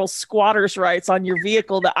your girl's squatter's rights on your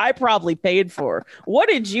vehicle that I probably paid for. What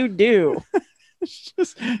did you do?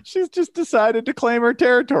 She's just decided to claim her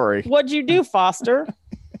territory. What'd you do, Foster?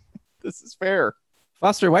 This is fair.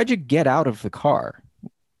 Foster, why'd you get out of the car?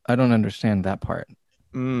 I don't understand that part.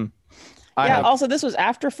 Also, this was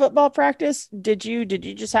after football practice. Did you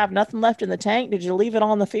just have nothing left in the tank? Did you leave it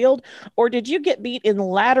on the field? Or did you get beat in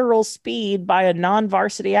lateral speed by a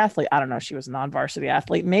non-varsity athlete? I don't know. She was a non-varsity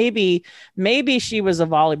athlete. Maybe she was a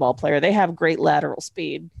volleyball player. They have great lateral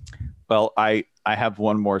speed. Well, I have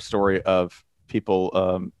one more story of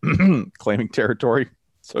people claiming territory,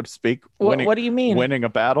 so to speak. What do you mean? Winning a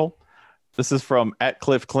battle. This is from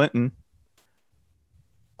 @CliffClinton.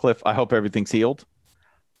 Cliff, I hope everything's healed.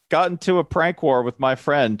 Got into a prank war with my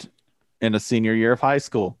friend in a senior year of high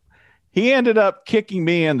school. He ended up kicking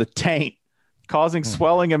me in the taint, causing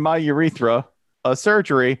swelling in my urethra, a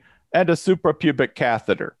surgery, and a suprapubic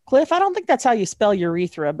catheter. Cliff, I don't think that's how you spell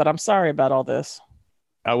urethra, but I'm sorry about all this.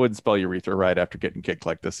 I wouldn't spell urethra right after getting kicked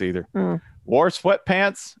like this either. Wore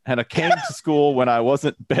sweatpants and a cane to school when I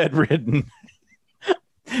wasn't bedridden.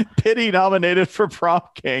 Pity nominated for prom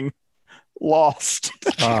king. Lost.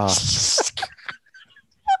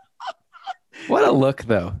 What a look,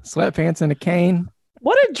 though. Sweatpants and a cane.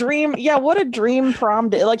 What a dream. Yeah, what a dream prom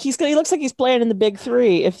day. Like, he looks like he's playing in the Big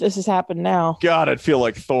Three if this has happened now. God, I'd feel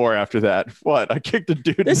like Thor after that. What? I kicked a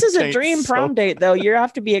dude. This is a dream prom date, though. You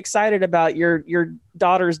have to be excited about your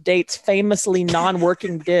daughter's date's famously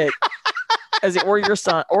non-working dick. Or your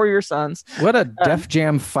son's. What a Def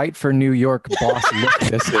Jam fight for New York boss look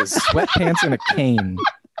this is. Sweatpants and a cane.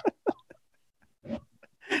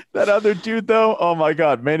 That other dude, though, oh my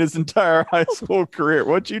God, made his entire high school career.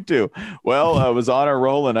 What'd you do? Well, I was on a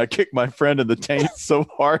roll and I kicked my friend in the taint so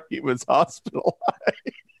hard he was hospitalized.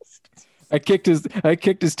 I kicked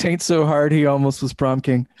his taint so hard he almost was prom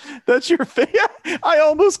king. That's your thing? I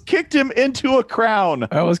almost kicked him into a crown.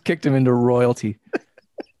 I almost kicked him into royalty.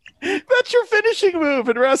 That's your finishing move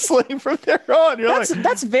in wrestling from there on.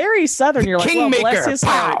 That's very Southern. You're like, well, bless his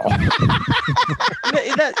heart.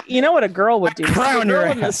 You know what a girl would do? A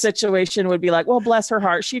girl in this situation would be like, well, bless her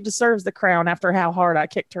heart. She deserves the crown after how hard I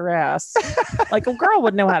kicked her ass. Like, a girl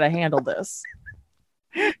would know how to handle this.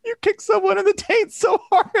 You kicked someone in the taint so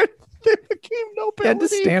hard they became nobility. He had to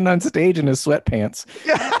stand on stage in his sweatpants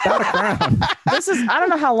without a crown. I don't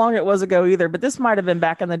know how long it was ago either, but this might have been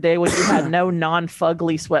back in the day when you had no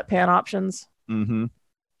non-fugly sweatpant options. Mm-hmm.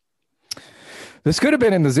 This could have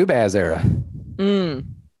been in the Zubaz era.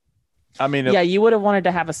 I mean, yeah, you would have wanted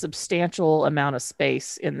to have a substantial amount of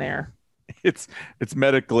space in there. It's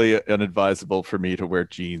medically unadvisable for me to wear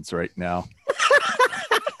jeans right now.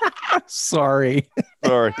 Sorry.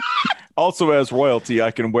 Also, as royalty,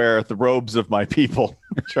 I can wear the robes of my people,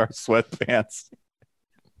 which are sweatpants.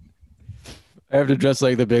 I have to dress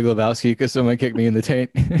like the Big Lebowski because someone kicked me in the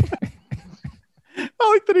taint. I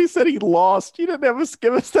like that he said he lost. You didn't have to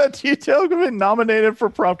give us that detail. Been nominated for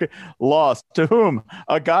prom king. Lost to whom?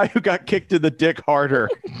 A guy who got kicked in the dick harder.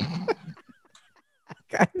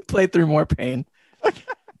 Guy who played through more pain.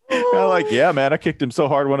 I'm like, yeah, man, I kicked him so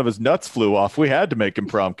hard one of his nuts flew off. We had to make him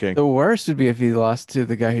prom king. The worst would be if he lost to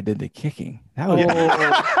the guy who did the kicking. That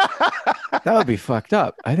would be fucked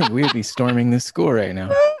up. I think we would be storming this school right now.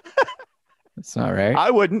 That's not right.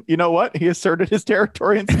 I wouldn't. You know what? He asserted his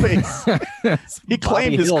territory in space. He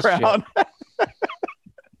claimed his crown.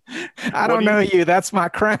 I don't know you. That's my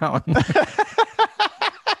crown.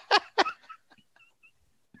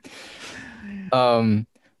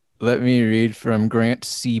 Let me read from Grant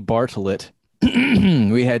C. Bartlett.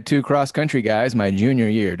 We had two cross-country guys my junior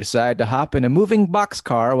year decide to hop in a moving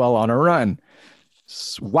boxcar while on a run.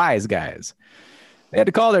 Wise guys. They had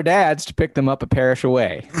to call their dads to pick them up a parish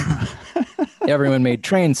away. Everyone made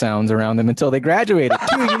train sounds around them until they graduated.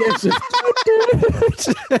 2 years of...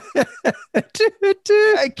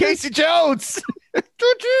 Hey, Casey Jones!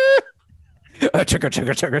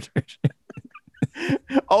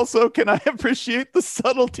 Also, can I appreciate the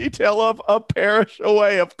subtle detail of a parish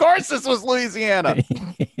away? Of course, this was Louisiana.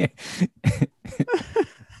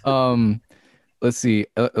 Let's see.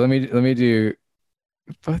 Let me do.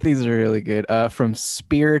 Both these are really good. From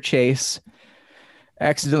Spear Chase.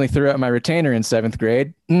 Accidentally threw out my retainer in 7th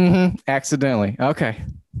grade. Accidentally. Okay.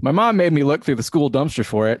 My mom made me look through the school dumpster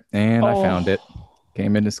for it, and I found it.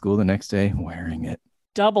 Came into school the next day wearing it.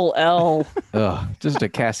 Double L. Ugh, just a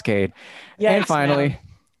cascade. Yes, and finally, man.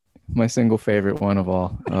 my single favorite one of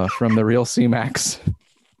all, from the real C-Max.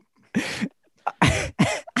 I'm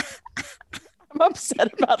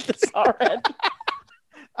upset about this already.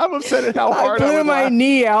 I'm upset at how hard I blew would my laugh.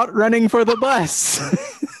 knee out running for the bus.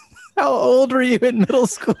 How old were you in middle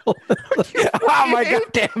school? Oh, my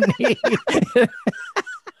goddamn knee.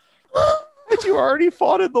 Had you already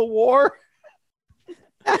fought in the war?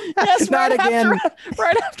 Yes, Not again.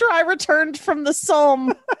 Right after I returned from the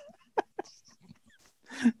Somme.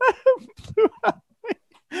 You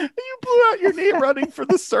blew out your knee running for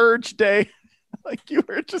the surge day. Like you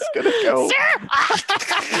were just going to go.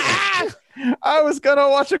 I was going to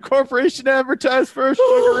watch a corporation advertise for a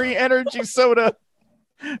sugary energy soda,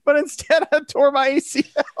 but instead I tore my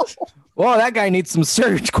ACL. Whoa, that guy needs some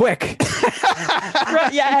surge quick.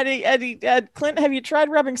 Yeah, Eddie, Clint, have you tried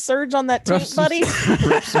rubbing Surge on that tape, buddy?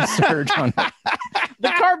 Rip some surge on it. The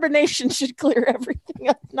carbonation should clear everything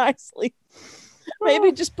up nicely.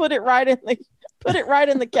 Maybe just put it right in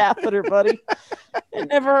the catheter, buddy. It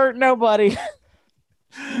never hurt nobody.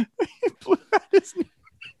 It's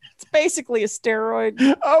basically a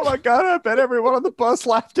steroid. Oh my God, I bet everyone on the bus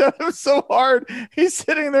laughed at him so hard. He's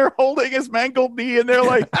sitting there holding his mangled knee and they're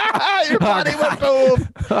like, your body went boom.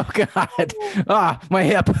 Oh God. My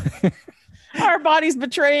hip. Our body's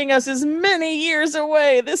betraying us is many years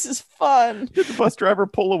away. This is fun. Did the bus driver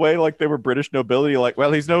pull away like they were British nobility? Like,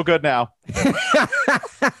 well, he's no good now.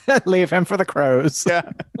 Leave him for the crows. Yeah.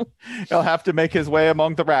 He'll have to make his way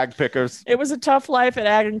among the rag pickers. It was a tough life at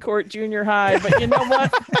Agincourt Junior High, but you know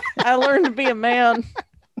what? I learned to be a man.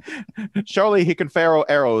 Surely he can farrow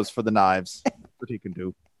arrows for the knives. That's what he can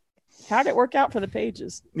do. How'd it work out for the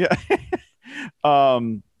pages? Yeah.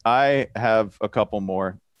 I have a couple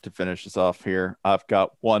more to finish us off here. I've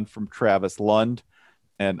got one from Travis Lund,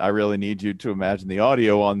 and I really need you to imagine the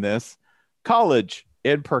audio on this. College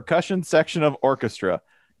in percussion section of orchestra.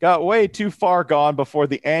 Got way too far gone before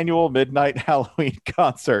the annual midnight Halloween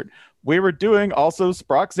concert. We were doing also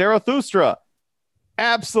Sprach Zarathustra.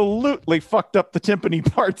 Absolutely fucked up the timpani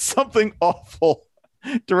part. Something awful.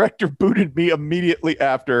 Director booted me immediately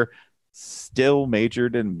after. Still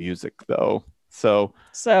majored in music, though. So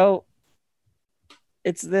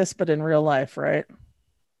it's this, but in real life, right?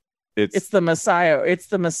 It's the Messiah. It's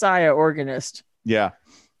the Messiah organist. Yeah.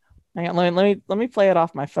 Hang on, let me play it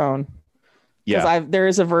off my phone. Yeah. There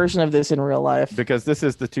is a version of this in real life. Because this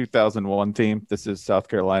is the 2001 theme. This is South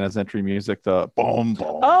Carolina's entry music. The boom,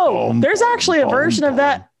 boom. Oh, boom, there's actually a boom, version of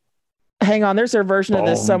that. Hang on, there's a version of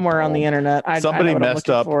this Boom, somewhere on the boom. internet. Somebody I know what I'm messed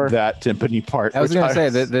looking up for. that timpani part. I was which going to say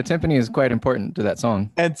that the timpani is quite important to that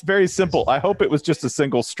song. And it's very simple. I hope it was just a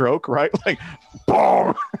single stroke, right? Like,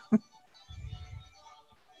 boom.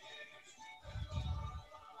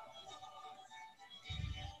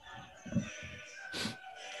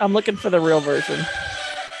 I'm looking for the real version.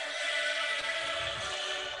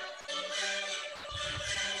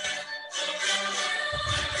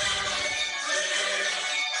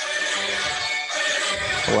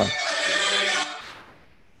 Hold on.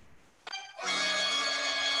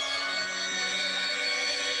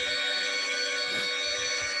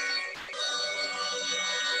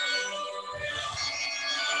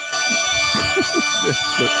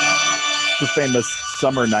 the famous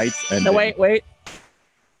Summer Nights ending. No, wait.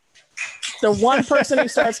 The one person who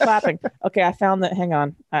starts clapping. Okay, I found that. Hang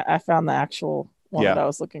on. I found the actual one Yeah. that I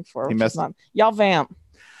was looking for. He which messed- is not, y'all vamp.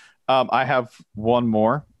 I have one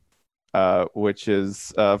more, which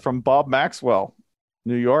is from Bob Maxwell,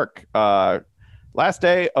 New York. Last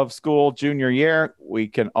day of school, junior year. We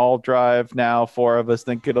can all drive now. 4 of us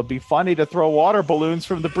think it'll be funny to throw water balloons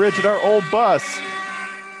from the bridge at our old bus.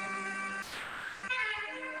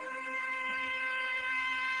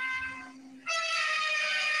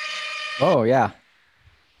 Oh, yeah.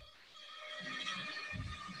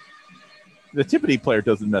 The timpani player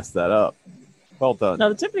doesn't mess that up. Well done.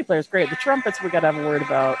 No, the timpani player is great. The trumpets we got to have a word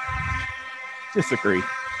about. Disagree.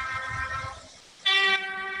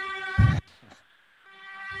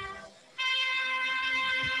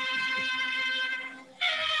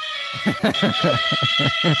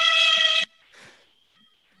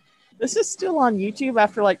 This is still on YouTube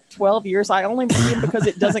after like 12 years. I only believe because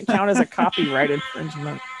it doesn't count as a copyright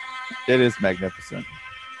infringement. It is magnificent.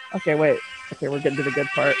 Okay, wait. Okay, we're getting to the good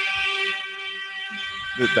part.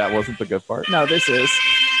 That wasn't the good part. No, this is.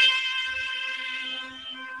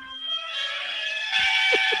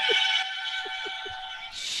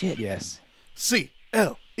 Shit, yes. CLEMSO.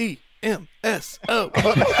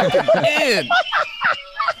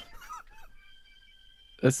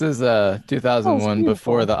 This is 2001 Oh,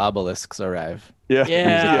 before the obelisks arrive. Yeah.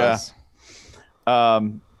 Yeah.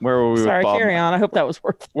 Where were we Sorry, with Bob? carry on. I hope that was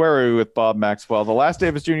worth it. Where were we with Bob Maxwell? The last day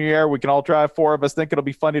of his junior year, we can all drive. 4 of us think it'll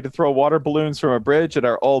be funny to throw water balloons from a bridge at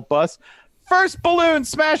our old bus. First balloon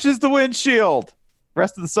smashes the windshield.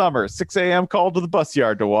 Rest of the summer, 6 a.m. called to the bus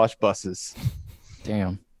yard to wash buses.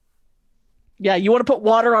 Damn. Yeah, you want to put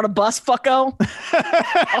water on a bus, fucko?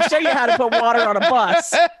 I'll show you how to put water on a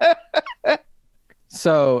bus.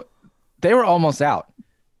 So they were almost out.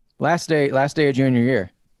 Last day of junior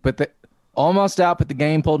year. But almost out, but the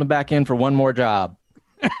game pulled them back in for one more job.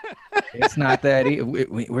 It's not that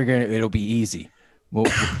it'll be easy. We'll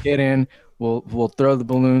get in, we'll throw the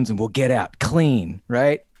balloons and we'll get out clean,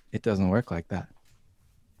 right? It doesn't work like that.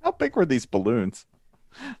 How big were these balloons?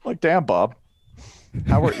 Like, damn, Bob.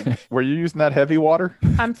 How were you using that heavy water?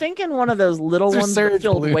 I'm thinking one of those little ones that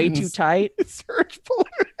filled way too tight. Surge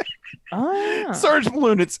balloon. Oh, yeah. Surge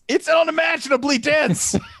balloon. It's unimaginably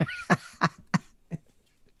dense.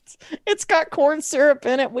 It's got corn syrup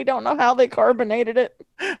in it. We don't know how they carbonated it.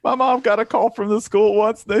 My mom got a call from the school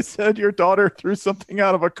once. They said your daughter threw something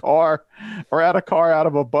out of a car or out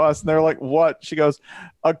of a bus. And they're like, what? She goes,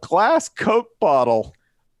 a glass Coke bottle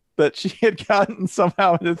that she had gotten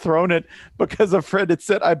somehow and had thrown it because a friend had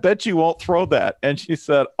said, I bet you won't throw that. And she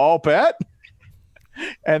said, I'll bet.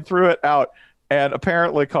 And threw it out and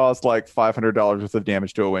apparently caused like $500 worth of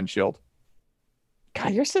damage to a windshield.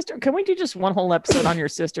 God, your sister. Can we do just one whole episode on your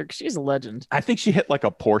sister? Because she's a legend. I think she hit like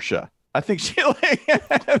a Porsche. I think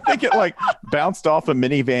it like bounced off a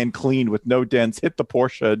minivan clean with no dents, hit the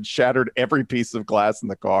Porsche, and shattered every piece of glass in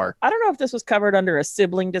the car. I don't know if this was covered under a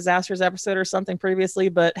sibling disasters episode or something previously,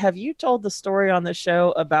 but have you told the story on the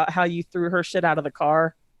show about how you threw her shit out of the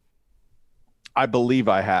car? I believe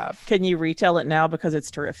I have. Can you retell it now? Because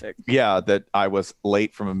it's terrific. Yeah, that I was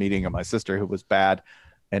late from a meeting of my sister who was bad.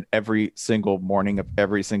 And every single morning of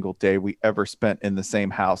every single day we ever spent in the same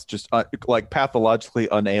house, just like pathologically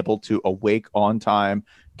unable to awake on time,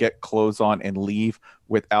 get clothes on and leave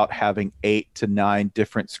without having 8 to 9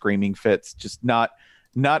 different screaming fits. Just not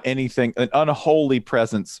anything. An unholy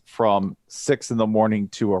presence from 6 a.m.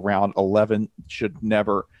 to around 11 should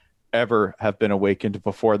never, ever have been awakened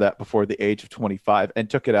before the age of 25 and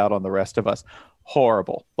took it out on the rest of us.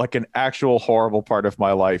 Horrible, like an actual horrible part of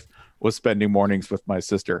my life was spending mornings with my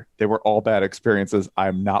sister. They were all bad experiences.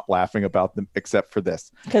 I'm not laughing about them except for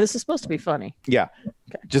this. Okay, this is supposed to be funny. Yeah.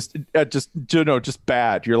 Okay. Just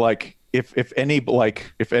bad. You're like, if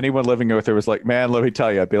anyone living with her was like, man, let me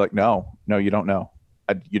tell you, I'd be like, no, you don't know.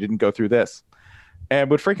 You didn't go through this. And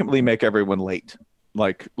would frequently make everyone late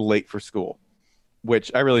for school,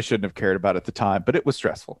 which I really shouldn't have cared about at the time, but it was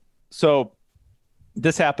stressful. So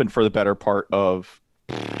this happened for the better part of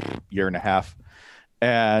year and a half.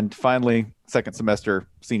 And finally, second semester,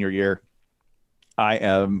 senior year, I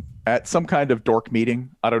am at some kind of dork meeting.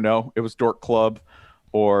 I don't know. It was dork club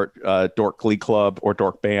or dork glee club or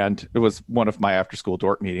dork band. It was one of my after school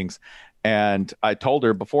dork meetings. And I told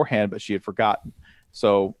her beforehand, but she had forgotten.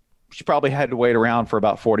 So she probably had to wait around for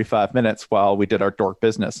about 45 minutes while we did our dork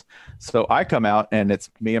business. So I come out and it's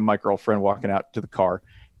me and my girlfriend walking out to the car.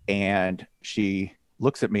 And she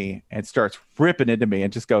looks at me and starts ripping into me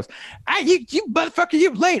and just goes, you motherfucker,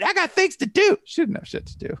 you late. I got things to do. She didn't have shit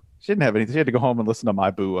to do. She didn't have anything. She had to go home and listen to My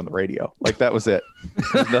Boo on the radio. Like that was it.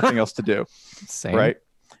 There's nothing else to do. Same. Right.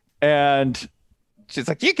 And she's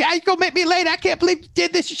like, you guys gonna make me late. I can't believe you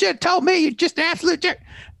did this. You should have told me. You're just an absolute jerk.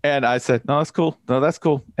 And I said, no, that's cool. No, that's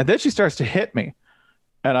cool. And then she starts to hit me.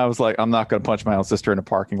 And I was like, I'm not going to punch my own sister in a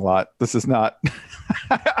parking lot. This is not,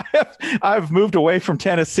 I've moved away from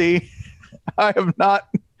Tennessee. I am not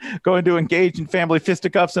going to engage in family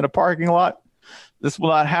fisticuffs in a parking lot. This will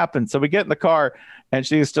not happen. So we get in the car and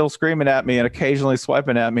she is still screaming at me and occasionally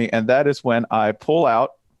swiping at me. And that is when I pull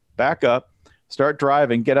out, back up, start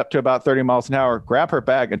driving, get up to about 30 miles an hour, grab her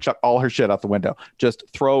bag and chuck all her shit out the window. Just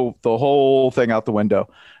throw the whole thing out the window.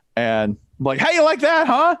 And I'm like, how you like that,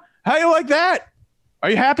 huh? How you like that? Are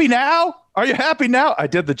you happy now? Are you happy now? I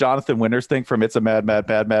did the Jonathan Winters thing from It's a Mad, Mad,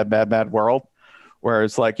 Mad, Mad, Mad, Mad World, where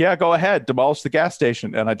it's like, yeah, go ahead, demolish the gas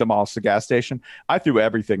station. And I demolished the gas station. I threw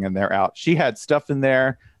everything in there out. She had stuff in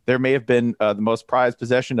there. There may have been the most prized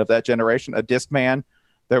possession of that generation, a Discman.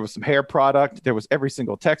 There was some hair product. There was every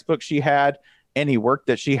single textbook she had, any work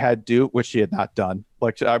that she had due, which she had not done.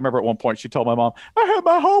 Like I remember at one point she told my mom, I had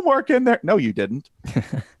my homework in there. No, you didn't.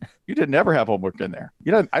 You didn't ever have homework in there.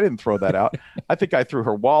 I didn't throw that out. I think I threw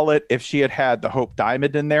her wallet. If she had the Hope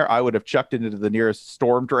Diamond in there, I would have chucked it into the nearest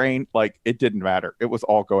storm drain. Like it didn't matter. It was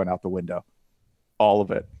all going out the window. All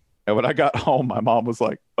of it. And when I got home, my mom was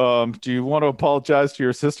like, do you want to apologize to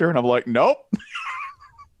your sister? And I'm like, nope.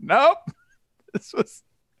 Nope.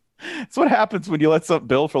 It's what happens when you let something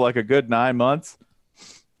build for like a good 9 months,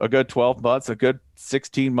 a good 12 months, a good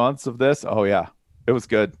 16 months of this. Oh yeah, it was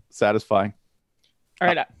good, satisfying. All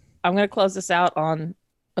right, I'm going to close this out on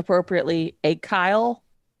appropriately a Kyle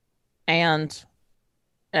and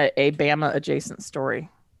a Bama adjacent story.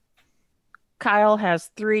 Kyle has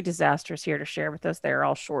 3 disasters here to share with us. They're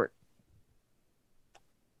all short.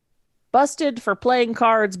 Busted for playing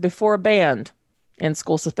cards before band, in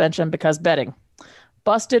school suspension because betting.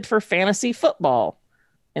 Busted for fantasy football,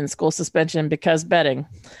 in school suspension because betting.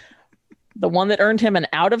 The one that earned him an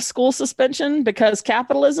out-of-school suspension because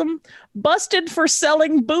capitalism. Busted for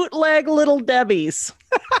selling bootleg Little Debbies.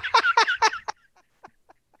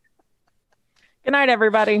 Good night,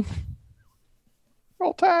 everybody.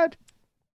 Roll Tide.